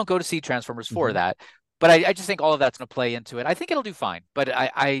that people don't go to see Transformers for that. But I just think all of that's going to play into it. I think it'll do fine, but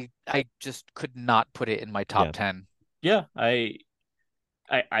I just could not put it in my top 10. Yeah, I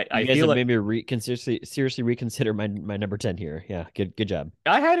guys feel like maybe seriously reconsider my number 10 here. Yeah, good job.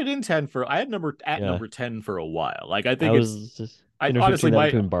 I had it in 10 number 10 for a while. Like I think honestly,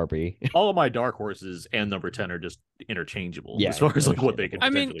 between Barbie. all of my dark horses and number 10 are just interchangeable Yeah, as far as like what they can I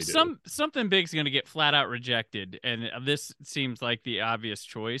potentially mean, do. something big's going to get flat out rejected, and this seems like the obvious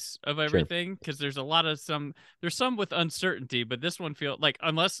choice of everything because there's a lot of there's some with uncertainty, but this one feels like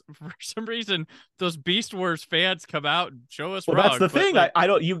unless for some reason those Beast Wars fans come out and show us Well, wrong. that's the thing. Like, I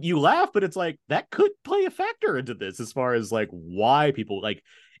don't. You laugh, but it's like that could play a factor into this as far as like why people like.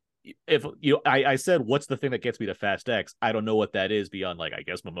 If I said what's the thing that gets me to Fast X? I don't know what that is beyond like I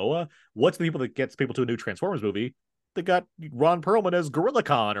guess Momoa. What's the people that gets people to a new Transformers movie? They got Ron Perlman as Gorilla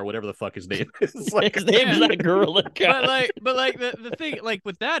Khan or whatever the fuck his name is. Like, His name's not Gorilla Khan. but like the thing like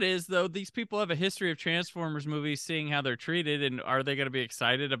with that is though these people have a history of Transformers movies, seeing how they're treated, and are they going to be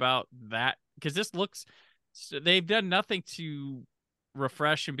excited about that? Because this looks, they've done nothing to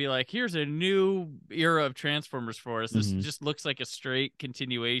refresh and be like, here's a new era of Transformers for us. This just looks like a straight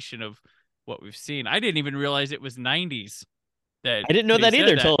continuation of what we've seen. I didn't even realize it was 90s. I didn't know that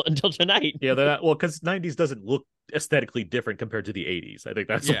either until tonight. Yeah, well, because 90s doesn't look aesthetically different compared to the 80s. I think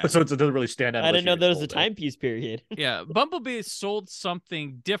that's Yeah. so it doesn't really stand out. I didn't know there was a older. timepiece period. Yeah, Bumblebee sold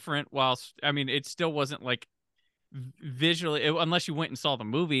something different. Whilst I mean, it still wasn't like visually, unless you went and saw the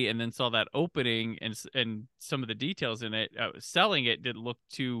movie and then saw that opening and some of the details in it. Selling it didn't look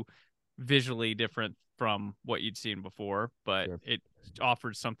too visually different from what you'd seen before, but it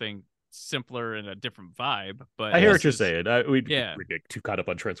offered something simpler and a different vibe. But I hear what you're saying. We Yeah. get too caught up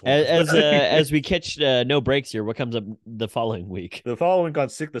on Transformers. As we catch no breaks here, what comes up the following week? The following on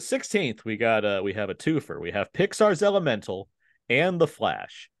the 16th, we have a twofer. We have Pixar's Elemental and The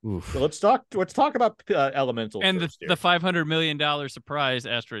Flash. Oof. So let's talk about Elemental and first the $500 million surprise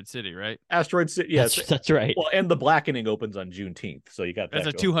Asteroid City, right? Asteroid City. Yes, that's right. Well, and The Blackening opens on Juneteenth, so you got That's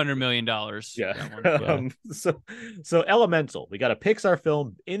that a $200 million. Yeah. So Elemental. We got a Pixar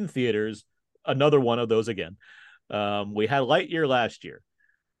film in theaters. Another one of those again. We had Lightyear last year,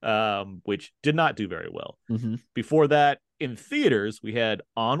 which did not do very well. Before that, in theaters, we had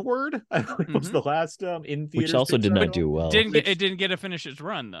Onward. I believe was the last in theaters, which also did Pixar not film. do well. It didn't get to finish its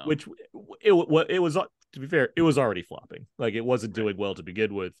run though. Which it was, to be fair, it was already flopping. Like it wasn't doing well to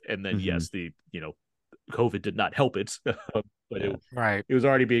begin with, and then yes, COVID did not help it, but it was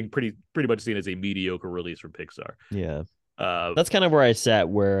already being pretty much seen as a mediocre release from Pixar. Yeah. That's kind of where I sat.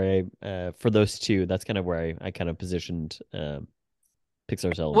 Where I for those two, that's kind of where I kind of positioned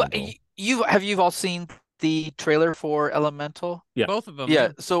Pixar's Elemental. Well, you've all seen the trailer for Elemental? Yeah, both of them.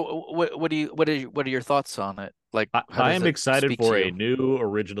 Yeah. So what are your thoughts on it? Like, I am excited for a new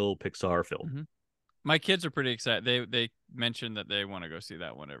original Pixar film. My kids are pretty excited. They mentioned that they want to go see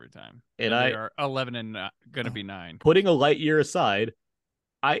that one every time. And they are 11 and going to be 9. Putting a Lightyear aside,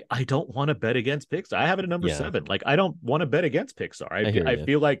 I don't want to bet against Pixar. I have it at number 7. Like I don't want to bet against Pixar. I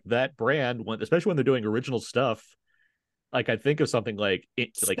feel like that brand, especially when they're doing original stuff. Like I think of something like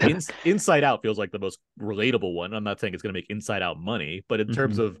Inside Out feels like the most relatable one. I'm not saying it's going to make Inside Out money, but in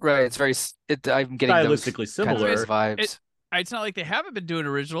terms of it's very. I'm getting stylistically similar vibes. It's not like they haven't been doing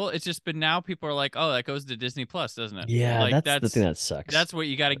original. It's just been now people are like, oh, that goes to Disney Plus, doesn't it? Yeah, like, that's the thing that sucks. That's what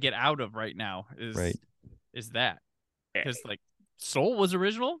you got to get out of right now. Is that because like Soul was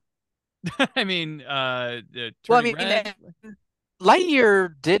original? I mean,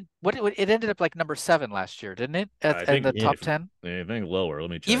 Lightyear did what it ended up like number 7 last year, didn't it? In the top 10. I think lower. Let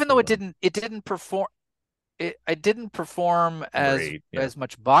me check. Even though it didn't perform. It didn't perform as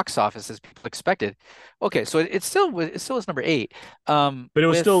much box office as people expected. Okay, so it still was number 8. But it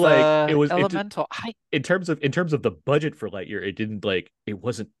was still like it was Elemental. In terms of the budget for Lightyear, it didn't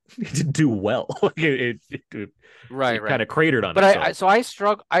do well. it kind of cratered on it.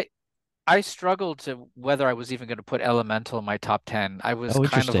 But I struggled to whether I was even going to put Elemental in my top 10. I was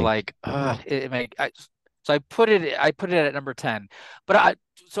kind of like, so I put it at number 10. But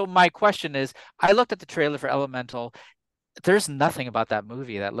so my question is, I looked at the trailer for Elemental. There's nothing about that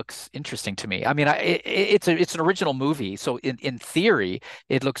movie that looks interesting to me. I mean, it's an original movie, so in theory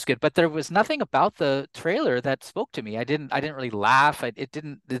it looks good. But there was nothing about the trailer that spoke to me. I didn't really laugh. It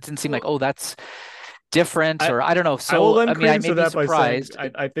didn't seem like, oh, that's different, or I don't know. So I may be surprised.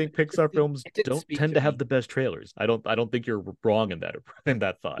 I think Pixar films don't tend to have the best trailers. I don't think you're wrong in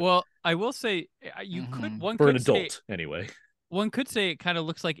that thought. Well, I will say you could for an adult anyway. One could say it kind of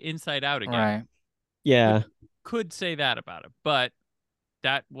looks like Inside Out again. Right. Yeah. Could say that about it, but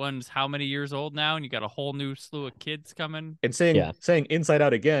that one's how many years old now, and you got a whole new slew of kids coming. And saying Inside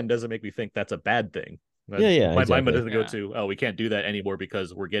Out again doesn't make me think that's a bad thing. Yeah. My mind doesn't go to, oh, we can't do that anymore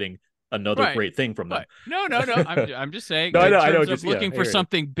because we're getting another great thing from them. No. I'm just saying. I know. Just looking for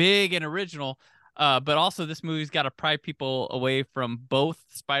something big and original. But also, this movie's got to pry people away from both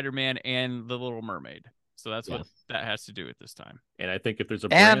Spider-Man and The Little Mermaid. So that's Yeah. what that has to do at this time. And I think if there's a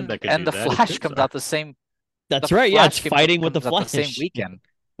brand that can And do the that, it's Flash comes Pixar, out the same. That's the right. Yeah, it's Flash fighting with the comes out the same Flash. weekend,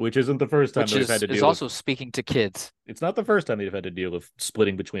 which isn't the first time which they've had to is deal also with. speaking to kids. It's not the first time they've had to deal with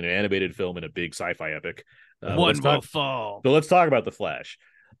splitting between an animated film and a big sci-fi epic. One will fall. So let's talk about the Flash.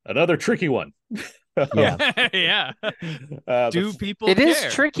 Another tricky one. Yeah. Yeah. The Do F- people It is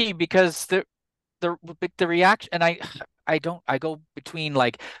care? tricky because the reaction, and I go between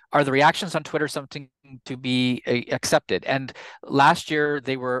like, are the reactions on Twitter something to be accepted? And last year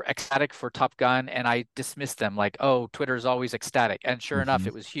they were ecstatic for Top Gun, and I dismissed them like, oh, Twitter is always ecstatic. And sure enough, Mhm.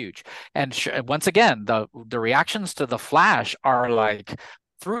 it was huge. And once again, the reactions to the Flash are like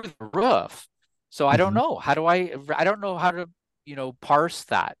through the roof. So I don't Mhm. know I don't know how to parse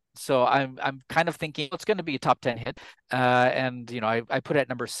that. So I'm kind of thinking it's going to be a top 10 hit. And I put it at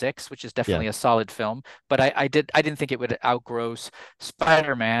number 6, which is definitely a solid film. But I didn't think it would outgross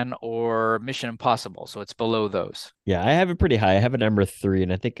Spider-Man or Mission Impossible. So it's below those. Yeah, I have it pretty high. I have it number 3,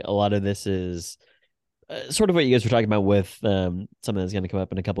 and I think a lot of this is sort of what you guys were talking about with something that's going to come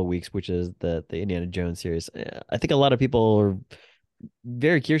up in a couple of weeks, which is the Indiana Jones series. I think a lot of people are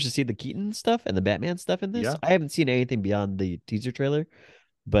very curious to see the Keaton stuff and the Batman stuff in this. Yeah. I haven't seen anything beyond the teaser trailer,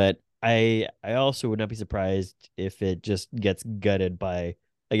 but I also would not be surprised if it just gets gutted by,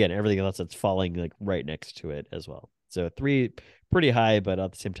 again, everything else that's falling like right next to it as well. So 3 pretty high, but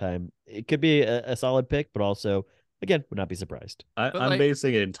at the same time, it could be a solid pick, but also, again, would not be surprised. But, I'm like-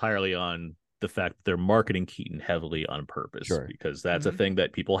 basing it entirely on the fact that they're marketing Keaton heavily on purpose, Sure. because that's a Mhm. thing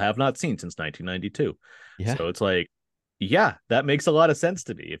that people have not seen since 1992. Yeah. So it's like, yeah, that makes a lot of sense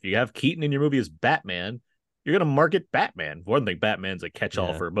to me. If you have Keaton in your movie as Batman, you're going to market Batman. One thing, Batman's a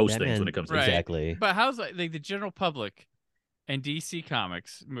catch-all Yeah. for most things Batman- when it comes to Right. Exactly. But how's like the general public and DC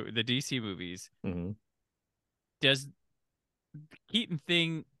Comics, the DC movies, Mhm. does Keaton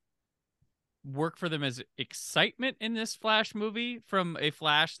thing work for them as excitement in this Flash movie from a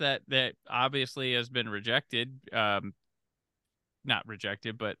Flash that obviously has been rejected? Not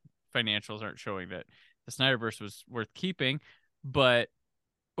rejected, but financials aren't showing that the Snyderverse was worth keeping.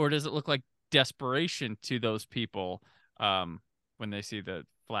 Or does it look like desperation to those people when they see the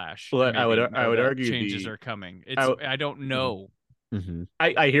Flash? Well, and I would- maybe I know would that argue changes the- are coming. I I don't know. Mhm.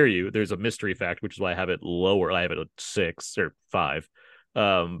 I hear you. There's a mystery fact, which is why I have it lower. I have it at 6 or 5.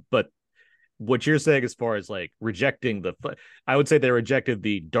 But what you're saying as far as like rejecting I would say they rejected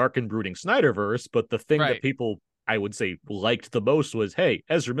the dark and brooding Snyderverse, but the thing that Right. people, I would say, liked the most was, hey,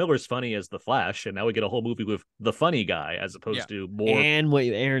 Ezra Miller's funny as the Flash, and now we get a whole movie with the funny guy as opposed to more. And what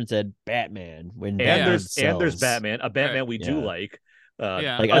Aaron said, Batman. When And Batman there's sells. Batman, a Batman we do Yeah. like.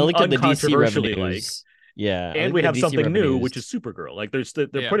 Yeah. Like I looked at the DC uncontroversially revenues. Yeah, I and looked we at the have DC something new, revenues. which is Supergirl. Like they're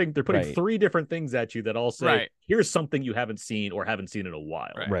Yeah. putting Right. 3 different things at you that all say, Right. here's something you haven't seen or haven't seen in a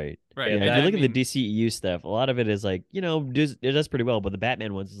while. Right. Right. Right. And Yeah, if that- you look at mean, the DCEU stuff, a lot of it is like, it does pretty well, but the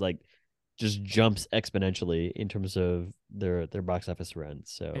Batman ones is like just jumps exponentially in terms of their box office run.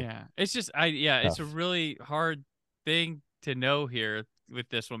 So Yeah, it's just it's a Tough. really hard thing to know here with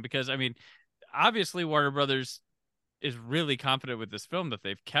this one, because I mean, obviously Warner Brothers is really confident with this film that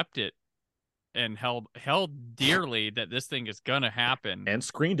they've kept it and held dearly that this thing is gonna happen, and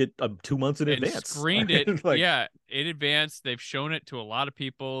screened it 2 months in and advance. screened it Like, in advance. They've shown it to a lot of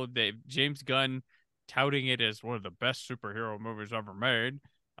people. James Gunn touting it as one of the best superhero movies ever made,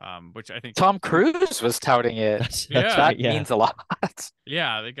 which I think Tom Cruise was touting it. that's Yeah. That right, yeah. means a lot.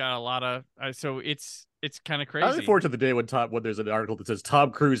 yeah, they got a lot of so it's kind of I look crazy. forward to the day when there's an article that says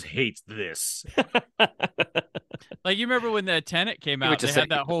Tom Cruise hates this. Like, you remember when the Tenet came He would out, they just had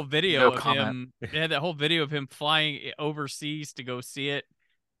say, that whole video "No of comment." him. They had that whole video of him flying overseas to go see it,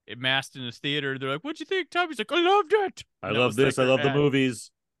 masked in his theater. They're like, "What'd you think, Tom?" He's like, "I loved it. I And that love was, like, this. I their love the ad.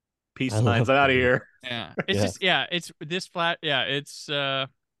 movies. Peace I signs love out of the here. Yeah, it's Yeah. just it's this flat. Yeah, it's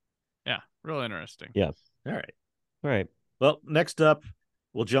real interesting. Yeah. All right. All right. Well, next up,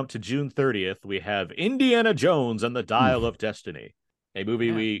 we'll jump to June 30th. We have Indiana Jones and the Dial of Destiny, a movie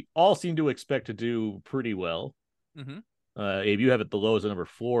Yeah. we all seem to expect to do pretty well. Mm-hmm. Abe, you have it the lowest at number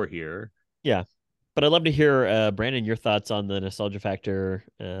 4 here. But I'd love to hear, Brandon, your thoughts on the nostalgia factor.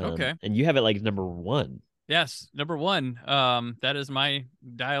 Okay. And you have it like number 1. Yes, number 1. That is my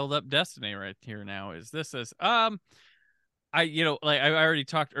dialed up destiny right here. Now is I already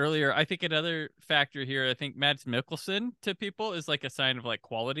talked earlier. I think another factor here, I think Mads Mikkelsen to people is like a sign of like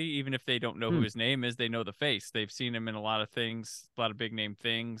quality, even if they don't know who his name is, they know the face. They've seen him in a lot of things, a lot of big name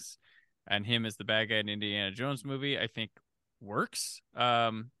things, and him as the bad guy in Indiana Jones movie, I think works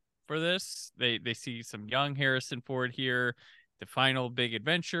for this. They see some young Harrison Ford here, the final big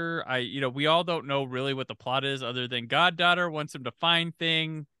adventure. We all don't know really what the plot is other than Goddaughter wants him to find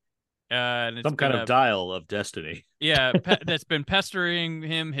thing and it's Some kind been of dial of destiny. that's been pestering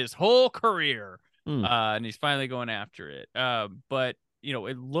him his whole career. Hmm. And he's finally going after it. But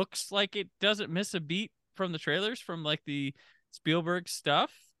it looks like it doesn't miss a beat from the trailers from like the Spielberg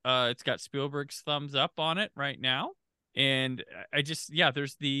stuff. It's got Spielberg's thumbs up on it right now. And I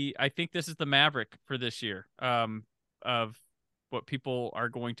think this is the Maverick for this year, of what people are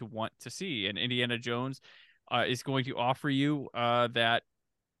going to want to see. And Indiana Jones is going to offer you that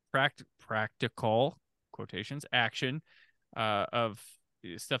practical quotations action of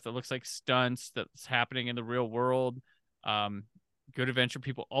stuff that looks like stunts that's happening in the real world. Good adventure.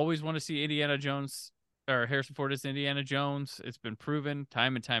 People always want to see Indiana Jones or Harrison Ford as Indiana Jones. It's been proven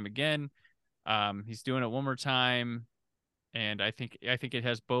time and time again. He's doing it one more time, and I think it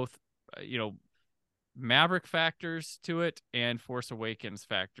has both, Maverick factors to it and Force Awakens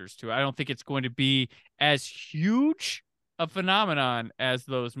factors to it. I don't think it's going to be as huge a phenomenon as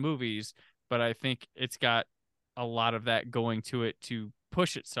those movies, but I think it's got a lot of that going to it to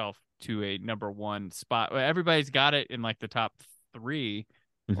push itself to a number one spot. Everybody's got it in like the top 3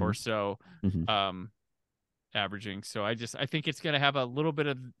 or so, averaging. So I think it's going to have a little bit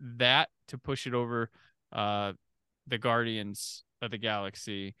of that to push it over the Guardians of the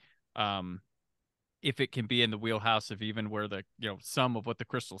Galaxy. If it can be in the wheelhouse of even where the some of what the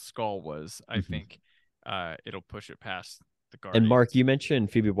Crystal Skull was, I think it'll push it past the Guardians. And Mark, you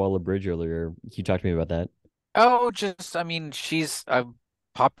mentioned Phoebe Waller-Bridge earlier. Can you talk to me about that? Oh, she's a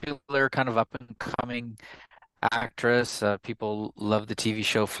popular kind of up and coming actress. People love the TV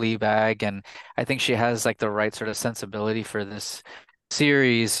show Fleabag, and I think she has like the right sort of sensibility for this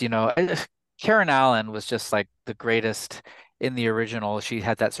series. Karen Allen was just like the greatest in the original. She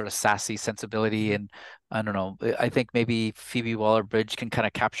had that sort of sassy sensibility, and I don't know. I think maybe Phoebe Waller-Bridge can kind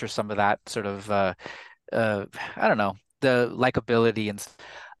of capture some of that sort of I don't know, the likability and.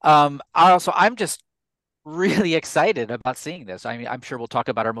 I'm just really excited about seeing this. I mean, I'm sure we'll talk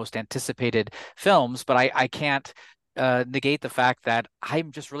about our most anticipated films, but I can't negate the fact that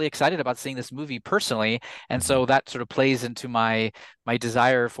I'm just really excited about seeing this movie personally, and so that sort of plays into my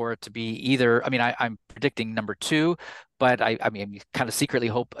desire for it to be either. I mean, I'm predicting number 2, but I mean, kind of secretly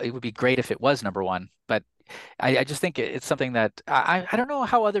hope it would be great if it was number 1. But I just think it's something that I don't know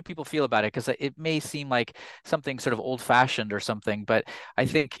how other people feel about it, because it may seem like something sort of old fashioned or something, but I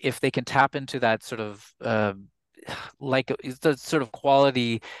think if they can tap into that sort of like the sort of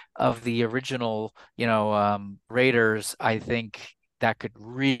quality of the original, Raiders, I think that could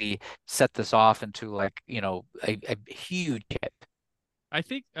really set this off into like, a huge hit. I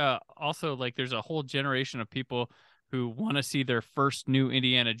think also like there's a whole generation of people who want to see their first new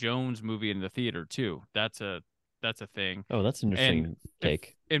Indiana Jones movie in the theater too. That's a thing. Oh, that's an interesting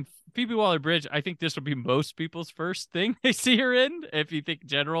take. And Phoebe Waller-Bridge, I think this will be most people's first thing they see her in, if you think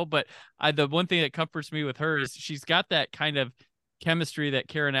general. But the one thing that comforts me with her is she's got that kind of chemistry that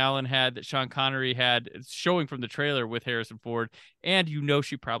Karen Allen had, that Sean Connery had. It's showing from the trailer with Harrison Ford. And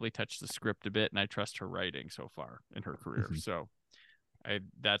she probably touched the script a bit, and I trust her writing so far in her career. So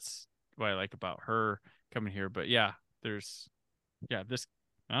that's what I like about her coming here. But yeah, this, I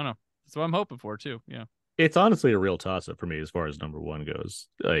don't know. That's what I'm hoping for too. Yeah. It's honestly a real toss-up for me as far as number 1 goes.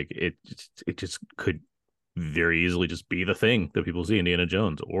 Like it just could very easily just be the thing that people see, Indiana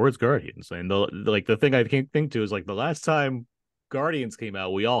Jones, or it's Guardians. And the thing I can't think to is like the last time Guardians came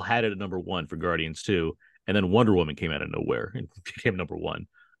out, we all had it at number 1 for Guardians 2, and then Wonder Woman came out of nowhere and became number 1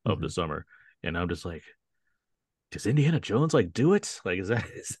 of the summer. And I'm just like, does Indiana Jones like do it? Like, is that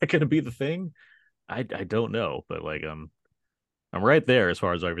going to be the thing? I don't know, but like I'm right there as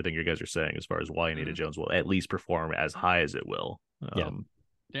far as everything you guys are saying, as far as why Indiana Jones will at least perform as high as it will. Yeah.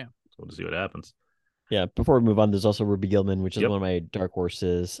 So we'll see what happens. Yeah. Before we move on, there's also Ruby Gillman, which is one of my dark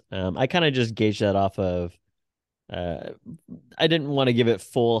horses. I kind of just gauged that off of. I didn't want to give it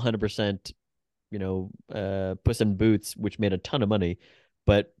full 100%. Puss in Boots, which made a ton of money,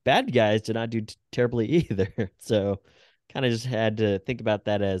 but Bad Guys did not do terribly either. So, kind of just had to think about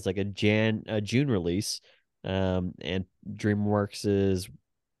that as like a June release. And DreamWorks's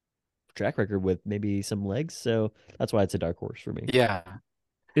track record with maybe some legs, so that's why it's a dark horse for me. Yeah.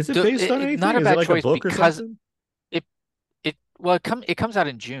 Is it based on anything? Not a Is bad it like choice a book or because something? it comes out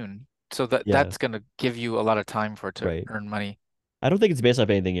in June, so that's going to give you a lot of time for it to earn money. I don't think it's based off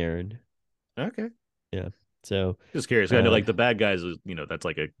anything, Aaron. Okay. Yeah. So just curious. I know like the Bad Guys is, that's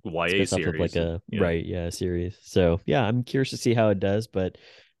like a YA series. Of like a series. So yeah, I'm curious to see how it does, but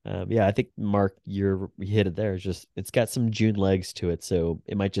I think Mark, you hit it there. It's got some June legs to it, so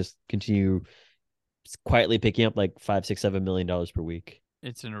it might just continue quietly picking up like $5, $6, $7 million per week.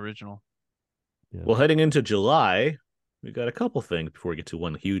 It's an original. Yeah. Well, heading into July, we got a couple things before we get to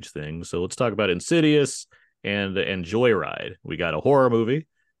one huge thing. So let's talk about Insidious and Joyride. We got a horror movie,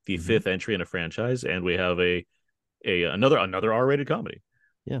 the fifth entry in a franchise, and we have another R-rated comedy.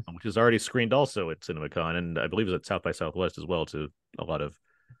 Yeah. Which is already screened also at CinemaCon, and I believe it's at South by Southwest as well, to a lot of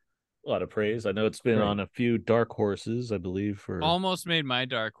praise. I know it's been on a few dark horses, I believe. For almost made my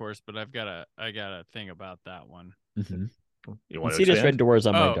dark horse, but I got a thing about that one. Mm-hmm. You want to Insidious expand? Red Door is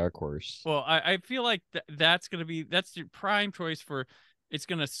on my dark horse. Well, I feel like that's your prime choice for. It's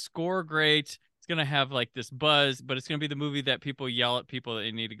gonna score great. It's gonna have like this buzz, but it's gonna be the movie that people yell at people that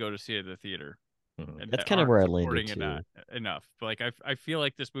they need to go to see at the theater. That's kind of where I landed too. Enough, but like I feel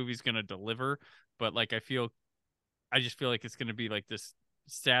like this movie's gonna deliver, but like I just feel like it's gonna be like this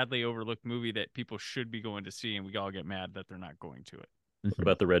sadly overlooked movie that people should be going to see, and we all get mad that they're not going to it. What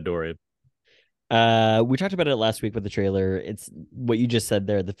about the Red Door? We talked about it last week with the trailer. It's what you just said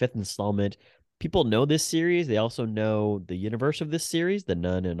there, the fifth installment. People know this series. They also know the universe of this series, the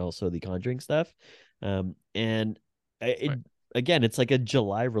Nun and also the Conjuring stuff. Again, it's like a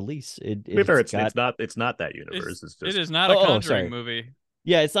July release. It's not that universe. It is not a Conjuring movie.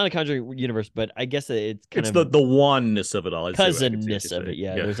 Yeah, it's not a Conjuring universe, but I guess it's kind of the wanness of it all. Cousinness of it.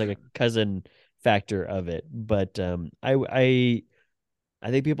 Yeah, there's like a cousin factor of it. But I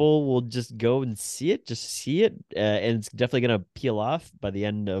think people will just go and see it, and it's definitely gonna peel off by the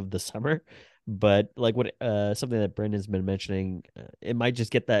end of the summer. But like something that Brandon's been mentioning, it might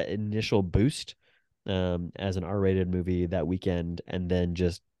just get that initial boost as an R-rated movie that weekend, and then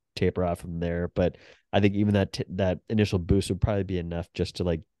just taper off from there. But I think even that initial boost would probably be enough just to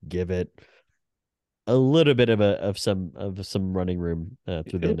like give it a little bit of some running room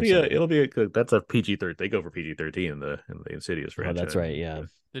through the end. That's a PG-13. They go for PG-13 in the Insidious franchise. Oh, that's right. Yeah.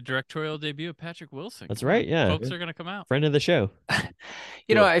 The directorial debut of Patrick Wilson. That's right. Yeah. Folks are going to come out. Friend of the show.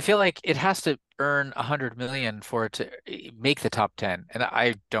 I feel like it has to earn 100 million for it to make the top 10. And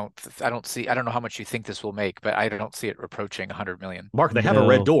I don't know how much you think this will make, but I don't see it approaching 100 million. Mark, they have a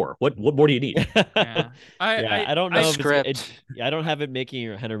Red Door. What more do you need? I don't know. I don't have it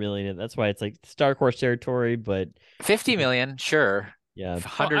making 100 million. That's why it's like Star Wars territory, but 50 million, sure. Yeah.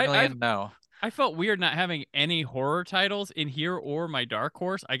 100 million, no. I felt weird not having any horror titles in here or my dark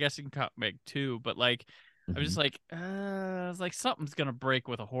horse. I guess you can make two, but like I was just like, I was like, something's gonna break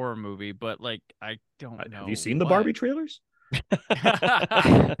with a horror movie, but like I don't know. Have you seen the Barbie trailers?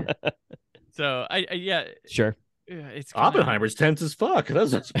 So sure. Yeah, it's Oppenheimer's tense as fuck.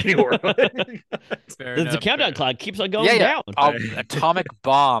 That's pretty horrible. The countdown clock keeps on going down. Atomic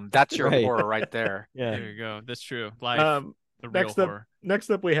bomb. That's your horror right there. Yeah, there you go. That's true. Life. The real horror.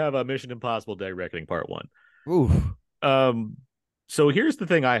 Next up, we have Mission Impossible: Dead Reckoning Part 1. Ooh. So here's the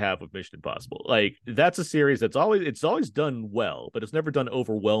thing I have with Mission Impossible. Like, that's a series that's always done well, but it's never done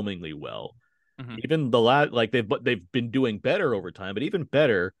overwhelmingly well. Mm-hmm. Even they've been doing better over time, but even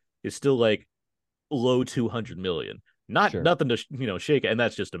better is still like low 200 million. Nothing to shake, and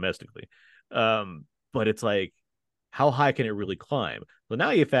that's just domestically. But it's like, how high can it really climb? So now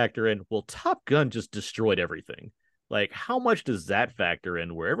you factor in, well, Top Gun just destroyed everything. Like, how much does that factor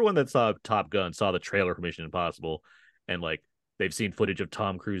in? Where everyone that saw Top Gun saw the trailer for Mission Impossible, and like they've seen footage of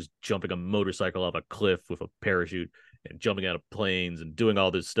Tom Cruise jumping a motorcycle off a cliff with a parachute and jumping out of planes and doing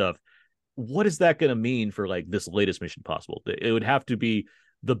all this stuff. What is that going to mean for like this latest Mission Impossible? It would have to be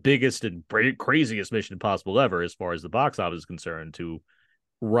the biggest and craziest Mission Impossible ever, as far as the box office is concerned, to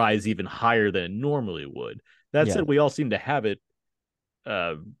rise even higher than it normally would. That said, we all seem to have it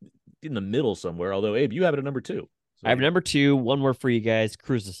in the middle somewhere. Although, Abe, you have it at number 2. I have number 2. One more for you guys: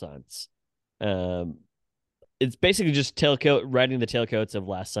 Cruisance. It's basically just riding the tailcoats of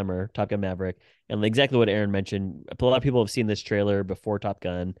last summer, Top Gun Maverick, and exactly what Aaron mentioned. A lot of people have seen this trailer before Top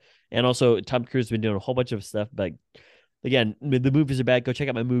Gun, and also Tom Cruise has been doing a whole bunch of stuff. But again, the movies are bad. Go check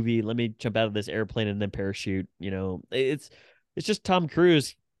out my movie. Let me jump out of this airplane and then parachute. It's just Tom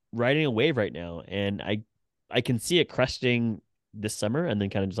Cruise riding a wave right now, and I can see it cresting this summer and then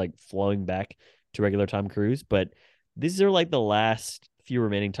kind of just like flowing back to regular Tom Cruise. But these are like the last few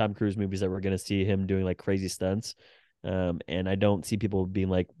remaining Tom Cruise movies that we're going to see him doing like crazy stunts. And I don't see people being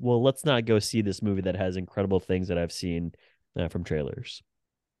like, well, let's not go see this movie that has incredible things that I've seen from trailers.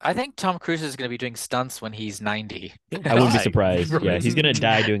 I think Tom Cruise is going to be doing stunts when he's 90. I wouldn't be surprised. Yeah, he's going to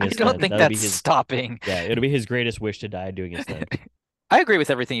die doing a stunt. I don't think that's stopping. Yeah, it'll be his greatest wish to die doing a stunt. I agree with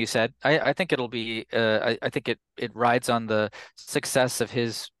everything you said. I think it'll be. I think it rides on the success of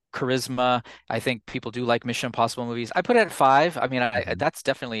his charisma. I think people do like Mission Impossible movies. I put it at 5. I mean, that's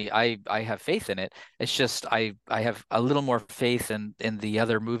definitely. I have faith in it. It's just I have a little more faith in the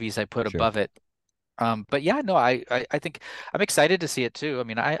other movies I put above it. But yeah, no, I think I'm excited to see it too. I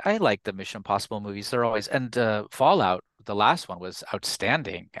mean, I like the Mission Impossible movies. They're always, and Fallout, the last one was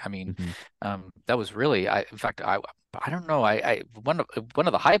outstanding. I mean, Mhm. that was really, in fact, I don't know, I one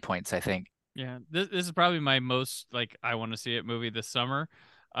of the high points, I think. Yeah, this is probably my most like I want to see it movie this summer.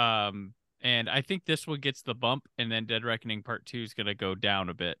 And I think this one gets the bump, and then Dead Reckoning Part 2 is gonna go down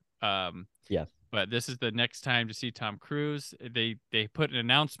a bit. Yeah. But this is the next time to see Tom Cruise. They put an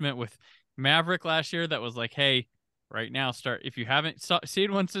announcement with Maverick last year that was like, hey, right now start if you haven't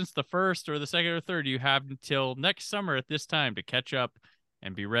seen one since the first or the second or third, you have until next summer at this time to catch up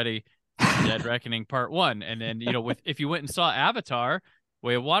and be ready for Dead Reckoning Part 1. And then, with if you went and saw Avatar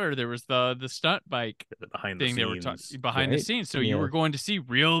Way of Water, there was the stunt bike Behind the thing they were scenes. behind the Right. scenes. So Yeah. you were going to see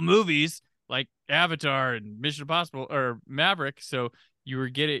real movies like Avatar and Mission Impossible or Maverick. So you were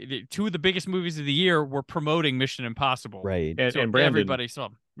getting two of the biggest movies of the year were promoting Mission Impossible. Right. And, So and Brandon, everybody saw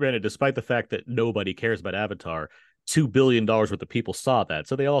them. Brandon, despite the fact that nobody cares about Avatar, $2 billion worth of people saw that,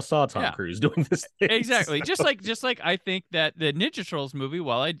 so they all saw Tom Yeah. Cruise doing this thing. Exactly. So- Just like I think that the Ninja Turtles movie,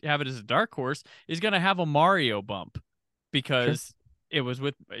 while I have it as a dark horse, is going to have a Mario bump because it was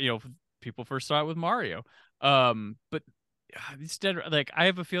with people first saw it with Mario. But instead, like I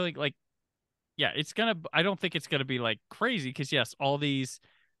have a feeling like yeah, I don't think it's gonna be like crazy because yes, all these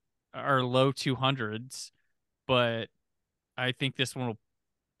are low 200s, but I think this one will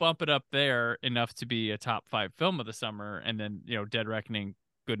bump it up there enough to be a top 5 film of the summer, and then Dead Reckoning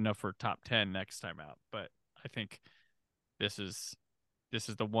good enough for top 10 next time out. But I think this is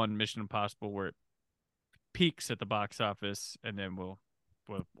the one Mission Impossible where it peaks at the box office, and then we'll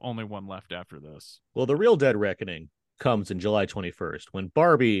only one left after this. Well, the real Dead Reckoning comes in July 21st when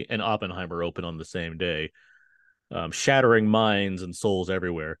Barbie and Oppenheimer open on the same day, shattering minds and souls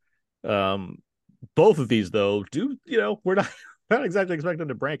everywhere. Both of these, though, we're not not exactly expecting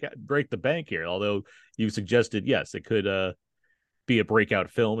to break the bank here. Although you suggested, yes, it could be a breakout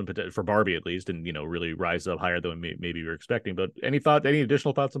film, and for Barbie at least, and really rise up higher than maybe you were expecting. But any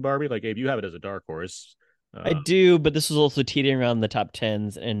additional thoughts on Barbie? Like, Abe, you have it as a dark horse. I do, but this was also teetering around the top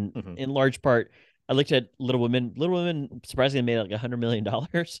tens, and Mhm. in large part, I looked at Little Women. Little Women surprisingly made like $100 million,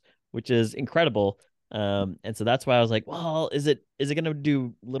 which is incredible. And so that's why I was like, well, is it going to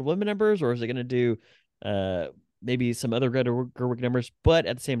do Little Women numbers, or is it going to do maybe some other Gerwig numbers? But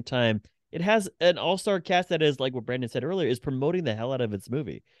at the same time, it has an all-star cast that is, like what Brandon said earlier, is promoting the hell out of its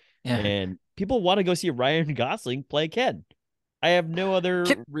movie, Yeah. and people want to go see Ryan Gosling play Ken. I have no other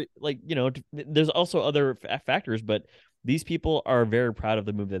there's also other factors, but these people are very proud of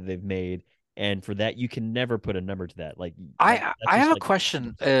the movie that they've made, and for that you can never put a number to that. Like I have a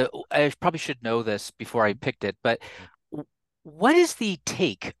question. I probably should know this before I picked it, but what is the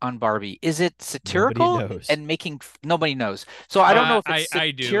take on Barbie? Is it satirical knows. and making nobody knows? So I don't know if it's I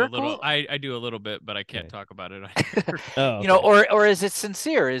do a satirical. little. I do a little bit, but I can't Okay. talk about it. Oh, You know, okay. or is it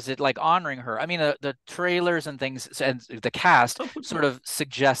sincere? Is it like honoring her? I mean, the trailers and things and the cast sort of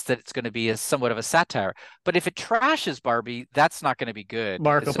suggest that it's going to be somewhat of a satire. But if it trashes Barbie, that's not going to be good.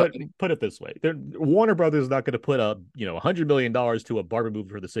 Marco, So, put it this way: Warner Brothers is not going to put $100 million to a Barbie movie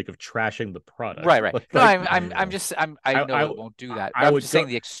for the sake of trashing the product. right. Like, No, I'm yeah. just I know it won't do that. I I'm would just saying go-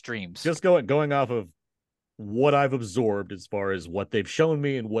 the extremes. Just going off of what I've absorbed as far as what they've shown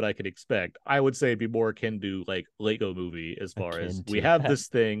me and what I could expect, I would say it'd be more akin to like Lego Movie as far as Akin we to have that. this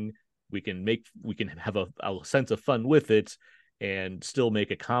thing, we can have a sense of fun with it and still make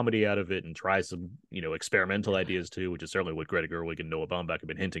a comedy out of it and try some, experimental ideas too, which is certainly what Greta Gerwig and Noah Baumbach have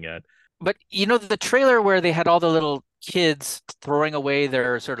been hinting at. But the trailer where they had all the little kids throwing away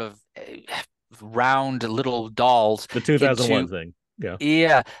their sort of round little dolls. The 2001 into- thing. Yeah.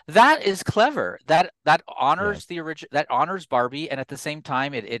 Yeah, that is clever. That honors the original. That honors Barbie, and at the same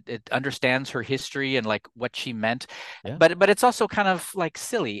time, it understands her history and like what she meant. Yeah. But it's also kind of like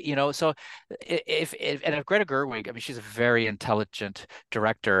silly, So if Greta Gerwig, I mean, she's a very intelligent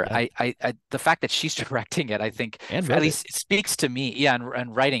director. Yeah. I the fact that she's directing it, I think, And at wrote least it speaks to me. Yeah,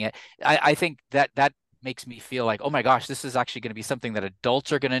 and writing it, I think that makes me feel like, oh my gosh, this is actually going to be something that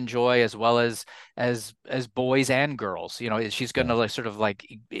adults are going to enjoy as well as boys and girls. She's going to like sort of like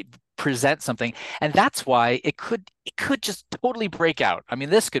present something, and that's why it could just totally break out. I mean,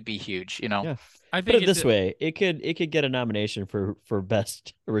 this could be huge. Yeah. I Put think it this way, it could get a nomination for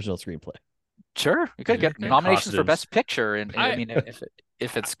best original screenplay. Sure, you could get And nominations for costumes. best picture, and I mean,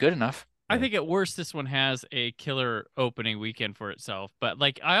 if it's good enough. I think at worst this one has a killer opening weekend for itself. But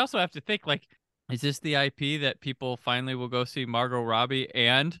like I also have to think like, is this the IP that people finally will go see Margot Robbie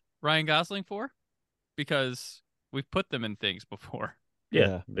and Ryan Gosling for? Because we've put them in things before. Yeah.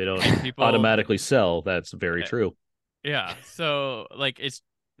 Yeah. They don't People automatically sell. That's very true. Yeah. So like it's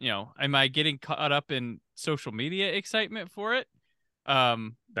am I getting caught up in social media excitement for it?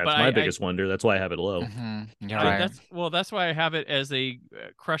 That's but my biggest wonder. That's why I have it low. You're right. That's why I have it as a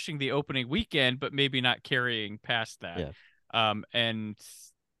crushing the opening weekend, but maybe not carrying past that. Yeah. And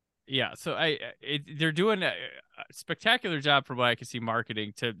yeah, so they're doing a spectacular job from what I can see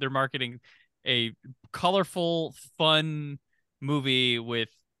marketing. They're marketing a colorful, fun movie with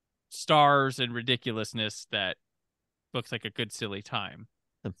stars and ridiculousness that looks like a good silly time.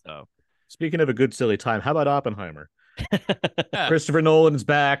 So, speaking of a good silly time, how about Oppenheimer? yeah. Christopher Nolan's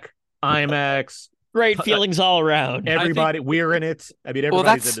back, IMAX. Great feelings all around. Everybody, we're in it. I mean,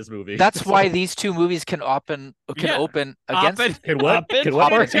 everybody's in this movie. That's why these two movies can open against. Can what? Can what?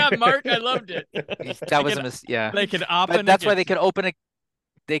 Good job, Mark. I loved it. That was a mistake. Yeah, they can open. But that's why they can open it.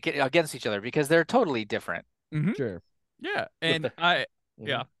 They can against each other because they're totally different. Mm-hmm. Sure. Yeah, and I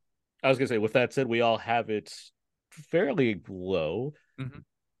was gonna say. With that said, we all have it fairly low. Mm-hmm.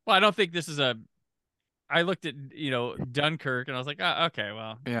 Well, I don't think this is I looked at Dunkirk and I was like, oh, okay,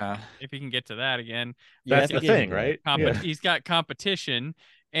 well, yeah, if he can get to that again, that's the thing, right? He's got competition,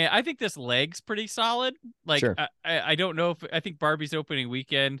 and I think this leg's pretty solid. Like, sure. I don't know if I think Barbie's opening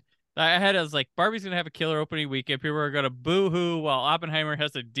weekend. I was like, Barbie's gonna have a killer opening weekend. People are gonna boo-hoo while Oppenheimer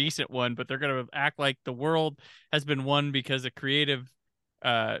has a decent one, but they're gonna act like the world has been won because a creative,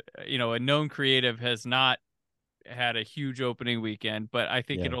 a known creative has not had a huge opening weekend. But I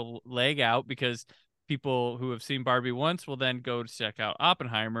think it'll leg out because people who have seen Barbie once will then go to check out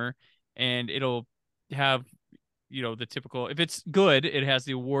Oppenheimer, and it'll have, the typical, if it's good, it has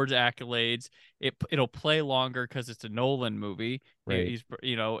the awards accolades. It'll play longer because it's a Nolan movie. Right. He's,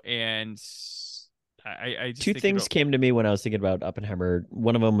 and I just two things came to me when I was thinking about Oppenheimer.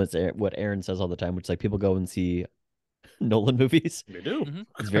 One of them was what Aaron says all the time, which is like people go and see Nolan movies. They do. Mm-hmm.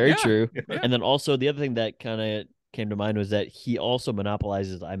 It's very true. Yeah. And then also the other thing that kind of came to mind was that he also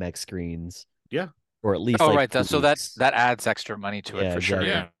monopolizes IMAX screens. Yeah. Or at least so that adds extra money to it for sure.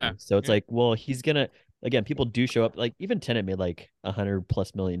 Yeah. So it's like, well, he's gonna, again, people do show up. Like even Tenet made like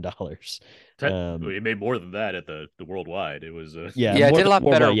 $100+ million. It made more than that at the worldwide. It was it did a lot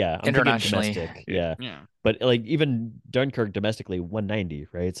better internationally. Domestic, yeah. But like even Dunkirk domestically 190,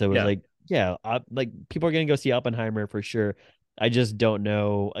 right? So it was like people are gonna go see Oppenheimer for sure. I just don't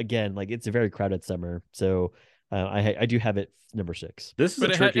know. Again, like it's a very crowded summer, so I do have it number 6. This is a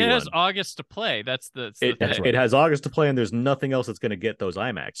tricky one. It has August to play. That's the thing. It has August to play, and there's nothing else that's going to get those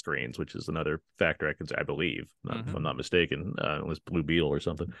IMAX screens, which is another factor I can say. I believe, if I'm not mistaken, it was Blue Beetle or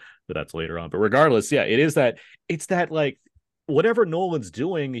something, but that's later on. But regardless, it is that. It's that like whatever Nolan's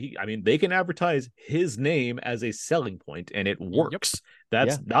doing. They can advertise his name as a selling point, and it works. Yep.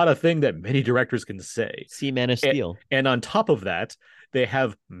 That's not a thing that many directors can say. See Man of Steel, and on top of that, they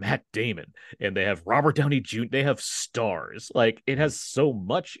have Matt Damon and they have Robert Downey Jr. They have stars. Like it has so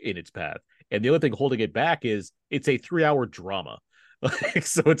much in its path. And the only thing holding it back is it's a 3-hour drama.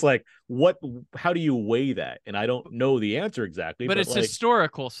 So it's like, how do you weigh that? And I don't know the answer exactly. But it's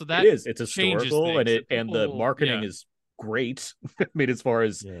historical. So that it is. It's historical and the marketing is great. As far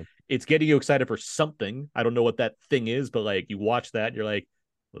as it's getting you excited for something. I don't know what that thing is, but like you watch that, you're like,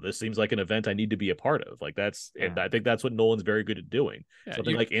 well, this seems like an event I need to be a part of. Like and I think that's what Nolan's very good at doing.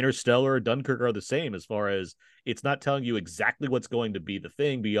 Something like Interstellar or Dunkirk are the same as far as it's not telling you exactly what's going to be the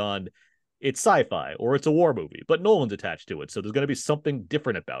thing beyond it's sci-fi or it's a war movie, but Nolan's attached to it. So there's going to be something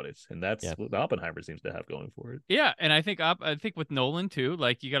different about it. And that's what Oppenheimer seems to have going for it. Yeah. And I think with Nolan too,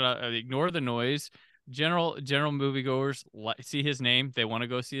 like you got to ignore the noise. General moviegoers see his name. They want to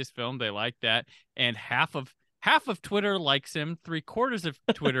go see his film. They like that. And half of Twitter likes him. 3/4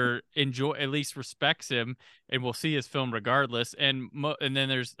 of Twitter at least respects him and will see his film regardless. And then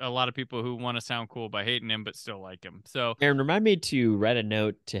there's a lot of people who want to sound cool by hating him but still like him. So Aaron, remind me to write a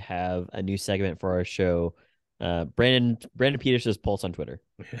note to have a new segment for our show. Brandon Peters' Pulse on Twitter.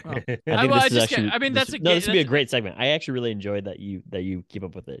 This would be a great segment. I actually really enjoyed that you keep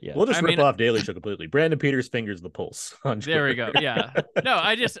up with it. Yeah, we'll just rip off Daily Show completely. Brandon Peters fingers the pulse on Twitter. There we go. Yeah, no,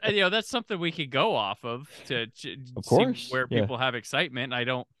 I just that's something we could go off of to see where people have excitement.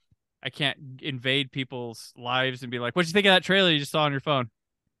 I can't invade people's lives and be like, "What'd you think of that trailer you just saw on your phone?"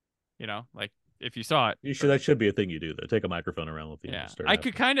 Like. If you saw it, that should be a thing you do though. Take a microphone around with you. Yeah, I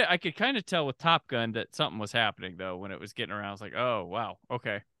could kind of tell with Top Gun that something was happening though when it was getting around. I was like, oh wow,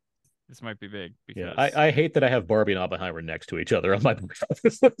 okay, this might be big. Because I hate that I have Barbie and Oppenheimer next to each other on my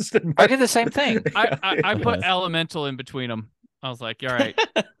list. I did the same thing. I put Elemental in between them. I was like, all right.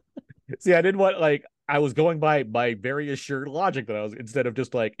 See, I didn't want I was going by my very assured logic that I was, instead of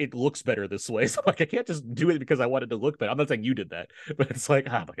just like, it looks better this way. So like, I can't just do it because I wanted to look better. I'm not saying you did that, but it's like,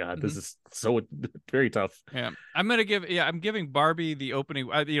 oh my God, this is so very tough. Yeah, I'm giving Barbie the opening.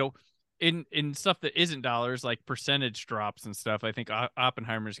 In stuff that isn't dollars, like percentage drops and stuff. I think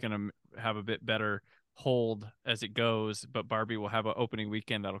Oppenheimer's gonna have a bit better hold as it goes, but Barbie will have an opening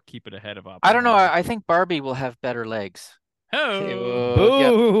weekend that'll keep it ahead of Oppenheimer. I don't know. I think Barbie will have better legs. Oh,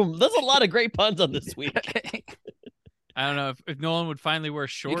 Boom! There's a lot of great puns on this week. I don't know if Nolan would finally wear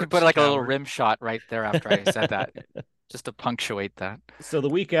shorts. You could put like a little coward. rim shot right there after I said that, just to punctuate that. So the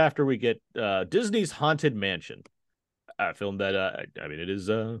week after we get Disney's Haunted Mansion, a film that I mean, it is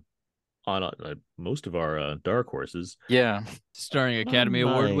on most of our dark horses. Yeah. Starring Academy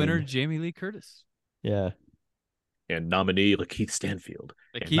Award winner Jamie Lee Curtis. Yeah. And nominee Lakeith Stanfield.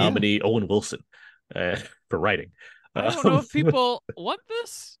 And Lakeith? nominee Owen Wilson for writing. I don't know if people want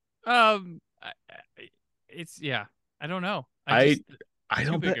this. It's I don't know. I too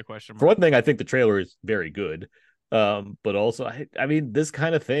don't big bet. a question mark. For one thing, I think the trailer is very good. But also, I mean, this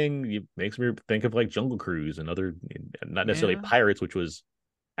kind of thing makes me think of like Jungle Cruise and other, not necessarily Pirates, which was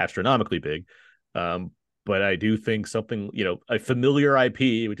astronomically big. But I do think something, a familiar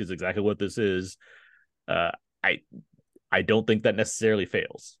IP, which is exactly what this is. I don't think that necessarily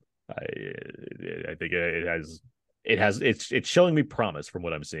fails. I think it's showing me promise from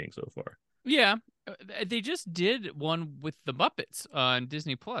what I'm seeing so far. Yeah, they just did one with the Muppets on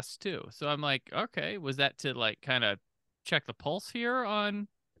Disney Plus too. So I'm like, okay, was that to like kind of check the pulse here on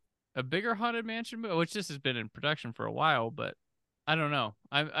a bigger Haunted Mansion movie, which this has been in production for a while, but I don't know.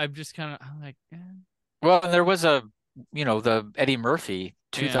 I'm just kind of like, Well, there was the Eddie Murphy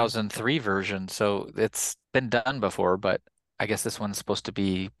 2003 version, so it's been done before, but I guess this one's supposed to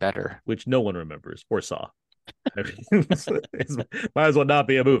be better, which no one remembers or saw. I mean, might as well not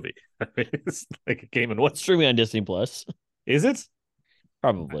be a movie. I mean, it's like it came in what? Streaming on Disney Plus. Is it?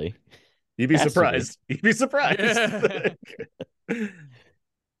 Probably. You'd be surprised. You'd be surprised.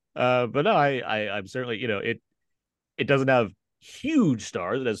 But no, I'm certainly, it doesn't have huge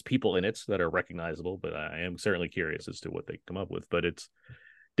stars. It has people in it that are recognizable, but I am certainly curious as to what they come up with. But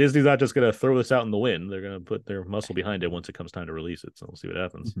Disney's not just going to throw this out in the wind. They're going to put their muscle behind it once it comes time to release it. So we'll see what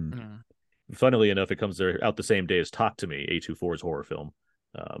happens. Mm-hmm. Funnily enough, it comes out the same day as Talk to Me, A24's horror film.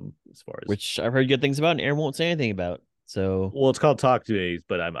 As far as which I've heard good things about, and Aaron won't say anything about. So well, it's called Talk to Me,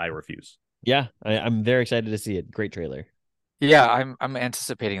 but I refuse. Yeah, I'm very excited to see it. Great trailer. Yeah, I'm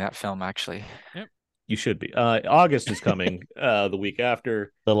anticipating that film actually. Yep. You should be. August is coming the week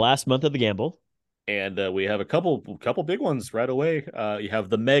after. The last month of the gamble. And we have a couple big ones right away. You have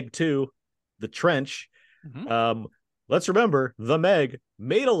The Meg 2, The Trench. Mm-hmm. Let's remember, The Meg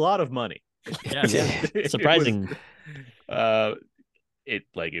made a lot of money. Yeah. Surprising.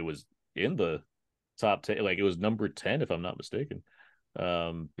 It was in the top 10, like it was number 10 if I'm not mistaken.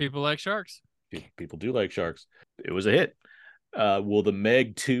 People like sharks. People do like sharks. It was a hit. Will The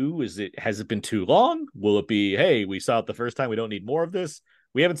Meg 2, has it been too long? Will it be, hey, we saw it the first time, we don't need more of this?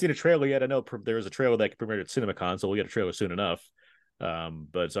 We haven't seen a trailer yet. I know there was a trailer that premiered at CinemaCon, so we'll get a trailer soon enough.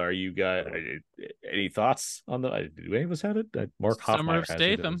 But are you guys any thoughts on the? Do any of us have it? Mark Hoffmeyer Summer of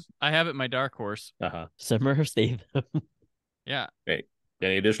Statham. I have it in my dark horse. Summer of Statham. Yeah. Hey,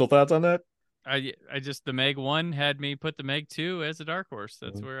 any additional thoughts on that? I just the Meg 1 had me put the Meg 2 as a dark horse.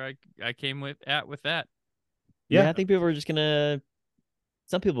 That's where I came with that. Yeah, I think people are just gonna.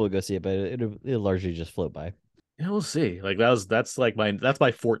 Some people will go see it, but it'll largely just float by. Yeah, we'll see. Like that's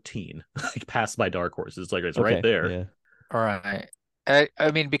my 14, like past my dark horse. It's like it's Okay, right there. Yeah. All right.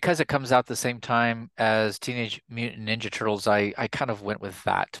 I mean, because it comes out the same time as Teenage Mutant Ninja Turtles, I kind of went with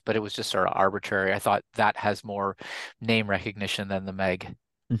that, but it was just sort of arbitrary. I thought that has more name recognition than the Meg,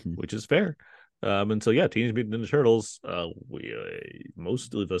 which is fair. And so yeah, Teenage Mutant Ninja Turtles. We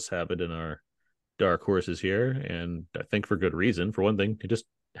most of us have it in our dark horses here, and I think for good reason. For one thing, it just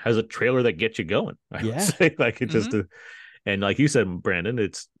has a trailer that gets you going. I would say, like it just, and like you said, Brandon,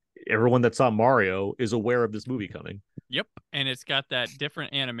 it's everyone that saw Mario is aware of this movie coming. Yep, and it's got that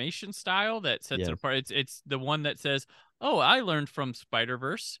different animation style that sets it apart. It's the one that says, "Oh, I learned from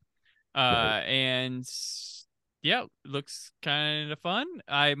Spider-Verse," and yeah, looks kind of fun.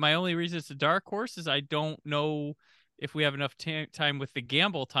 My only reason it's a dark horse is I don't know if we have enough time with the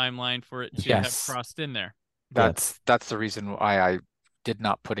Gamble timeline for it to have crossed in there. That's the reason why I did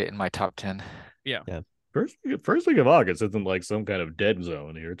not put it in my top 10. Yeah. First week of August isn't like some kind of dead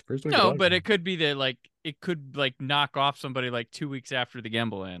zone here. It's first week. No, but it could be that it could knock off somebody 2 weeks after the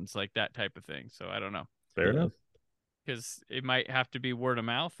Gamble ends, like that type of thing. So I don't know. Fair enough. Because it might have to be word of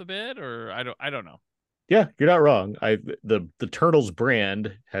mouth a bit, or I don't know. Yeah, you're not wrong. The Turtles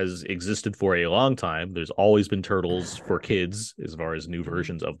brand has existed for a long time. There's always been Turtles for kids as far as new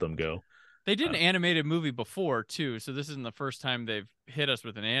versions of them go. They did an animated movie before too, so this isn't the first time they've hit us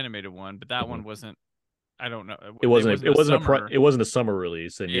with an animated one. But that one wasn't. I don't know. It wasn't. It wasn't summer. it wasn't a summer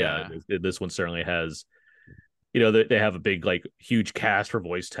release, and Yeah. this one certainly has. You know, they have a big, like, huge cast for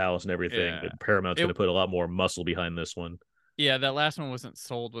voice talent and everything. Yeah. But Paramount's going to put a lot more muscle behind this one. Yeah, that last one wasn't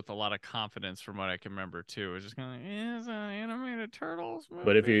sold with a lot of confidence, from what I can remember too. It was just kind of like, it's an animated Turtles movie.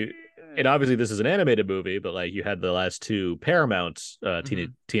 But if you, and obviously this is an animated movie, but like you had the last two Paramount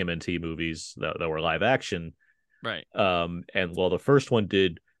TMNT movies that were live action, right? And while the first one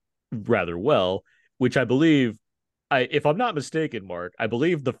did rather well, which I believe, if I'm not mistaken, Mark, I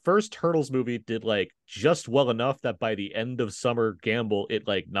believe the first Turtles movie did like just well enough that by the end of Summer Gamble, it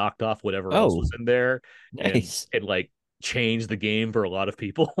like knocked off whatever else was in there, Nice. and like changed the game for a lot of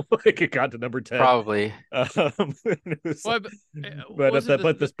people. Like it got to number 10 Probably. However, the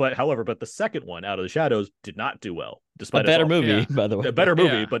second one, Out of the Shadows, did not do well, despite a better movie, by the way. A better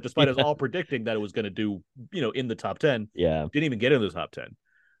movie, but despite us all predicting that it was going to do, in the top 10. Yeah, didn't even get in the top 10.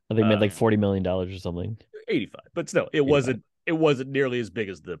 I think it made like $40 million or something. 85, but still, it wasn't nearly as big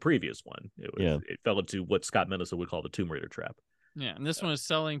as the previous one. It fell into what Scott Mendelsohn would call the Tomb Raider trap. Yeah, and this one is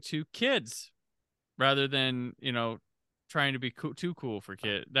selling to kids rather than trying to be too cool for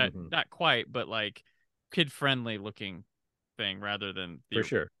kids. That not quite, but like kid friendly looking thing rather than for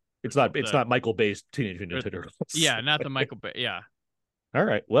sure. It's not Michael Bay's Teenage Mutant Ninja Turtles. Yeah, not the Michael Bay. Yeah. All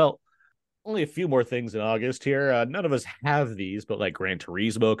right. Well, only a few more things in August here. None of us have these, but like Gran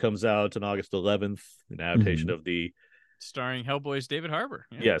Turismo comes out on August 11th, an adaptation of the starring Hellboy's David Harbour.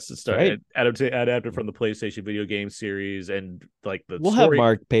 Yeah. Yes, it's adapted from the PlayStation video game series, and like we'll have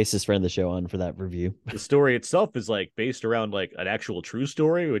Mark Pace's friend of the show on for that review. The story itself is like based around like an actual true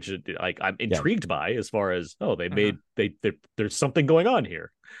story, which like I'm intrigued by as far as there's something going on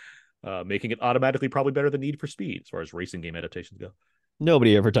here, making it automatically probably better than Need for Speed as far as racing game adaptations go.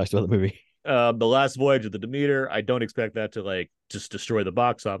 Nobody ever talks about the movie. The Last Voyage of the Demeter. I don't expect that to like just destroy the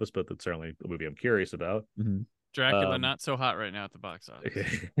box office, but that's certainly a movie I'm curious about. Dracula not so hot right now at the box office.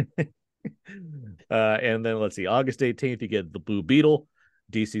 And then let's see, August 18th, you get The Blue Beetle,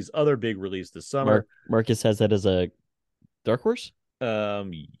 DC's other big release this summer. Marcus has that as a dark horse.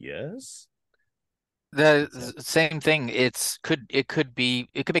 Yes. The same thing. It could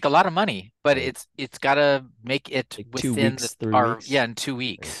make a lot of money, but it's gotta make it like within 3 weeks. in 2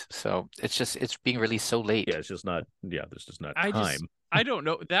 weeks. So it's being released so late. Yeah, it's just not. Yeah, there's just not time. I don't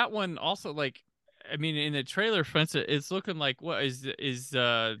know that one. Also, like, I mean, in the trailer, for instance, it's looking like what is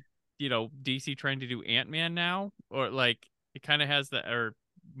DC trying to do Ant-Man now, or like it kind of has that or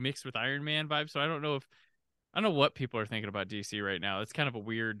mixed with Iron Man vibes. So I don't know what people are thinking about DC right now. It's kind of a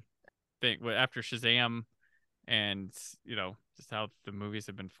weird thing after Shazam, and just how the movies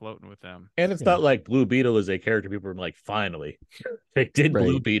have been floating with them. And it's not like Blue Beetle is a character people are like, finally they did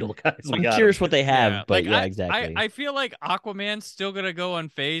Blue Beetle, guys. I'm curious what they have, but exactly. I feel like Aquaman's still gonna go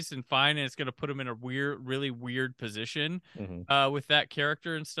unfazed and fine, and it's gonna put him in a really weird position with that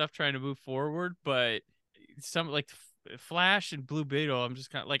character and stuff trying to move forward. But some like Flash and Blue Beetle, I'm just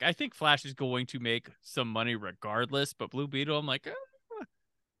kind of like, I think Flash is going to make some money regardless, but Blue Beetle, I'm like,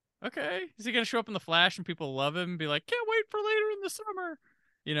 okay, is he gonna show up in the Flash and people love him and be like, can't wait for later in the summer?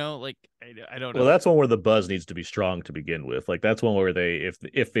 Like I don't know. Well, that's one where the buzz needs to be strong to begin with. Like that's one where they,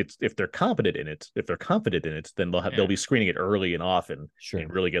 if they're confident in it, then they'll be screening it early and often,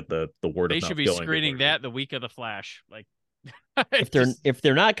 and really get the word. They should be screening that the week of the Flash. Like if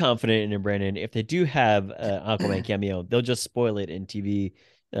they're not confident in it, Brandon, if they do have an Aquaman cameo, they'll just spoil it in TV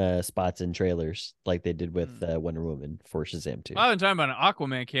spots and trailers like they did with Wonder Woman for Shazam 2. I wasn't talking about an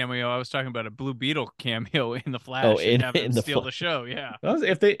Aquaman cameo. I was talking about a Blue Beetle cameo in the Flash. Oh, in the steal the show. Yeah.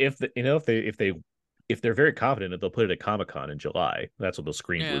 If they're very confident, they'll put it at Comic-Con in July. That's when they'll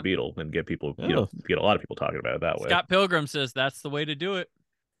screen Blue Beetle and get people, get a lot of people talking about it that way. Scott Pilgrim says that's the way to do it.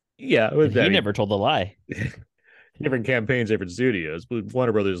 Yeah, he never told the lie. Different campaigns, different studios. But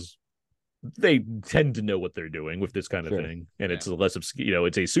Warner Brothers, they tend to know what they're doing with this kind of thing, and it's less of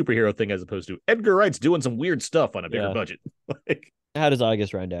it's a superhero thing as opposed to Edgar Wright's doing some weird stuff on a bigger budget. How does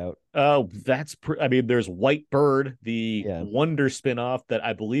August round out? There's White Bird, the Wonder spinoff that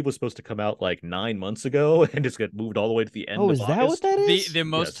I believe was supposed to come out like 9 months ago, and just got moved all the way to the end. Is that what that is? The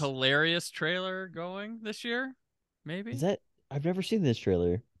most hilarious trailer going this year? Maybe is that? I've never seen this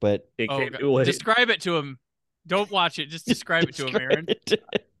trailer, but describe it to him. Don't watch it. Just describe it to him, Aaron.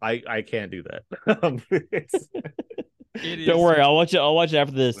 I can't do that. Don't worry, I'll watch it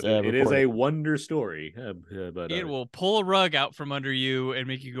after this. It is a wonder story. But it will pull a rug out from under you and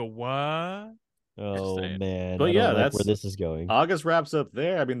make you go, "What?" Oh saying. man, But I yeah, don't like that's where this is going. August wraps up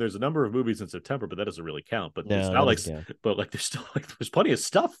there. I mean, there's a number of movies in September, but that doesn't really count. But it's No, not that like, doesn't count. but like, there's still like there's plenty of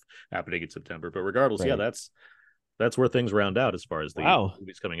stuff happening in September. But regardless, yeah, Right. that's where things round out as far as the Wow.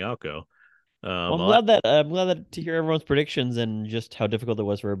 movies coming out go. Well, I'm glad that to hear everyone's predictions and just how difficult it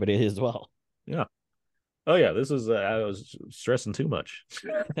was for everybody as well. Yeah. Oh yeah, this is I was stressing too much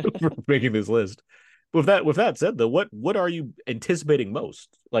for making this list. With that said, though, what are you anticipating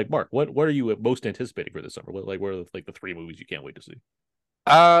most? Like Mark, what are you most anticipating for this summer? What are like the three movies you can't wait to see?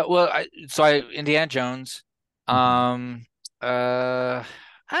 Well, Indiana Jones, um, uh,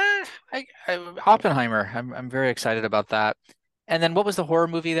 Oppenheimer. I'm very excited about that. And then what was the horror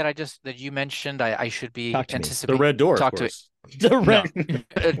movie that you mentioned? I should be Talk to me. The anticipating. Red Door, of Talk to course. The red.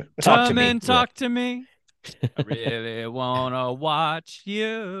 talk to Come me. and talk to me. I really wanna watch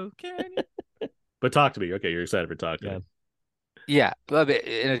you. Can you? But talk to me. Okay, you're excited for talk to Yeah. me. Yeah, but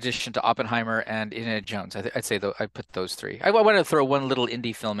in addition to Oppenheimer and Indiana Jones, I'd say though I put those three. I want to throw one little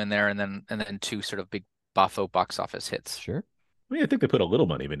indie film in there, and then two sort of big boffo box office hits. Sure. I mean, I think they put a little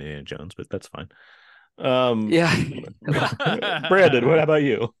money in Indiana Jones, but that's fine. Yeah. Brandon, what about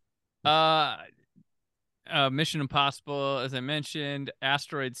you? Mission Impossible, as I mentioned,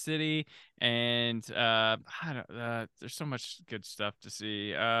 Asteroid City, and there's so much good stuff to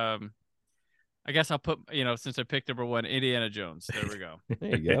see. I guess I'll put, since I picked number one, Indiana Jones. There we go.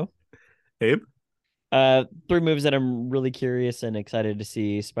 There you go. Abe? Three movies that I'm really curious and excited to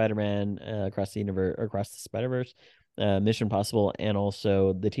see: Spider-Man across the universe, across the Spider-Verse, Mission Impossible, and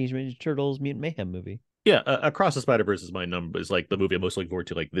also the Teenage Mutant Ninja Turtles Mutant Mayhem movie. Yeah, Across the Spider-Verse is my number, is like the movie I'm most looking forward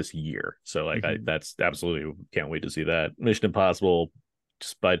to like this year. So like Mhm. that's absolutely can't wait to see that. Mission Impossible,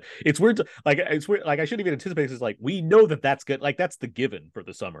 but it's weird to, it's weird, like I shouldn't even anticipate this. Like we know that's good, like that's the given for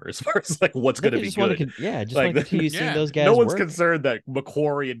the summer as far as like what's going to be good. Want to continue seeing Yeah. those guys. No one's work. concerned that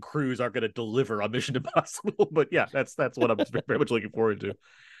McQuarrie and Cruz aren't going to deliver on Mission Impossible, but yeah, that's what I'm very much looking forward to.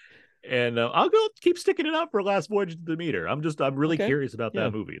 And I'll go keep sticking it out for Last Voyage to Demeter. I'm really Okay. curious about Yeah.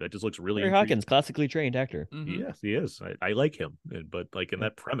 that movie. That just looks really Larry intriguing. Hawkins, classically trained actor. Mhm. Yes, he is. I like him, but like in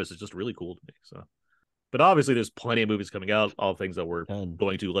that premise, it's just really cool to me. So, but obviously, there's plenty of movies coming out, all things that we're Ton.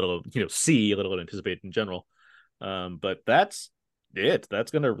 going to see, a little anticipate in general. But that's it. That's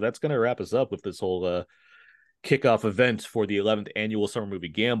gonna wrap us up with this whole kickoff event for the 11th annual Summer Movie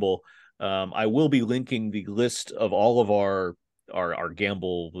Gamble. I will be linking the list of all of our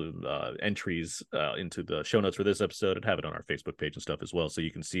gamble entries into the show notes for this episode, and have it on our Facebook page and stuff as well, so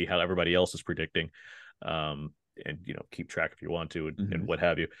you can see how everybody else is predicting, and keep track if you want to, and what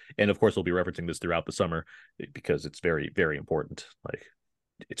have you. And of course, we'll be referencing this throughout the summer because it's very, very important. Like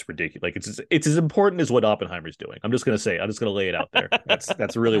it's ridiculous. Like it's as important as what Oppenheimer's doing. I'm just gonna lay it out there.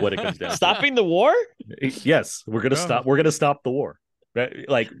 That's really what it comes down to. Stopping the war? Yes, we're gonna stop. We're gonna stop the war.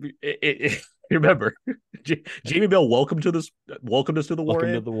 Like remember, Jamie Bell welcomed us to the war.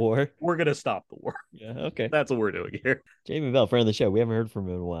 Welcome to the war. We're gonna stop the war. Yeah, okay. That's what we're doing here. Jamie Bell, friend of the show. We haven't heard from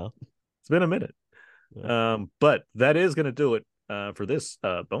him in a while. It's been a minute. But that is gonna do it for this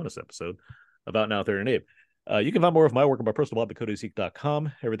bonus episode about Now Third and Abe. You can find more of my work on my personal blog,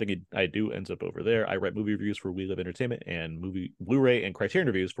 thecodeseek.com. Everything I do ends up over there. I write movie reviews for We Live Entertainment and movie Blu-ray and Criterion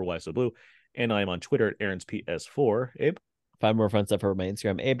reviews for Why So Blue. And I am on Twitter at Aaron's PS4. Abe? Find more fun stuff over my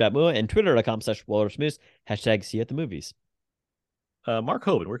Instagram, abe.mua, and twitter.com/WalrusMoose. #see you at the movies. Mark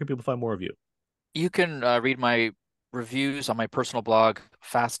Hoban, where can people find more of you? You can read my reviews on my personal blog,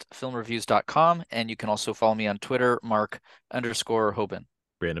 fastfilmreviews.com, and you can also follow me on Twitter, Mark_Hoban.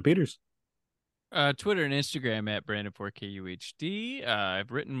 Brandon Peters. Twitter and Instagram at Brandon4KUHD.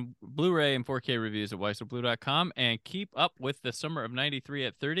 I've written Blu-ray and 4K reviews at WhySoBlue.com, and keep up with the Summer of '93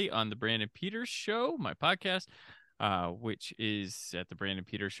 at 30 on the Brandon Peters Show, my podcast, which is at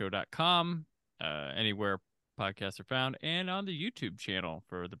thebrandonpetersshow.com, anywhere podcasts are found, and on the YouTube channel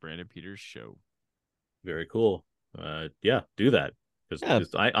for the Brandon Peters Show. Very cool. Yeah, do that because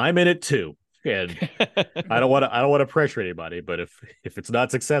I'm in it too, and I don't want to pressure anybody. But if it's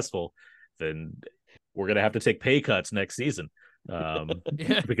not successful, then we're gonna have to take pay cuts next season,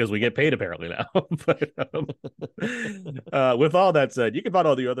 because we get paid apparently now. But with all that said, you can find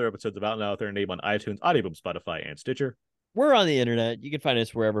all the other episodes of Out Now Third and Abe on iTunes, Audioboom, Spotify, and Stitcher. We're on the internet. You can find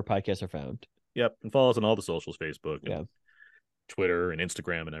us wherever podcasts are found. Yep, and follow us on all the socials: Facebook, and Twitter, and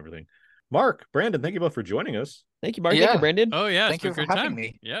Instagram, and everything. Mark, Brandon, thank you both for joining us. Thank you, Mark. Thank you, Brandon. Oh yeah, Thank you for having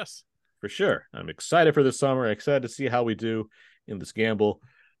me. Yes, for sure. I'm excited for this summer. Excited to see how we do in this gamble.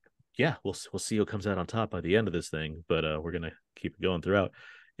 Yeah, we'll see who comes out on top by the end of this thing, but we're gonna keep it going throughout.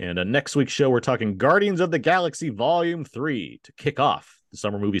 And next week's show, we're talking Guardians of the Galaxy Volume 3 to kick off the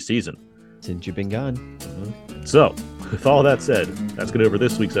summer movie season. since you've been gone. So, with all that said, that's going to over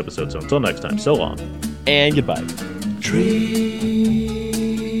this week's episode. So until next time, so long. And goodbye. Trees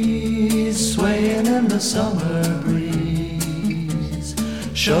swaying in the summer breeze,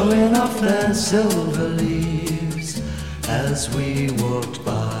 showing off their silver leaves as we walked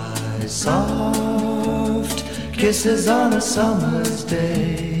by. Soft kisses on a summer's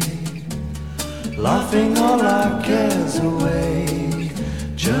day, laughing all our cares away,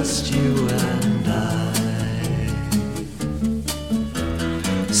 just you and I.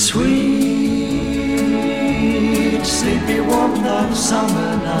 Sweet, sleepy warmth of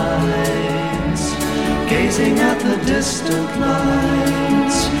summer nights, gazing at the distant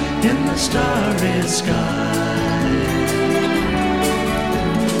lights in the starry sky.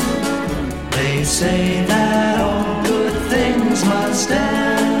 They say that all good things must end.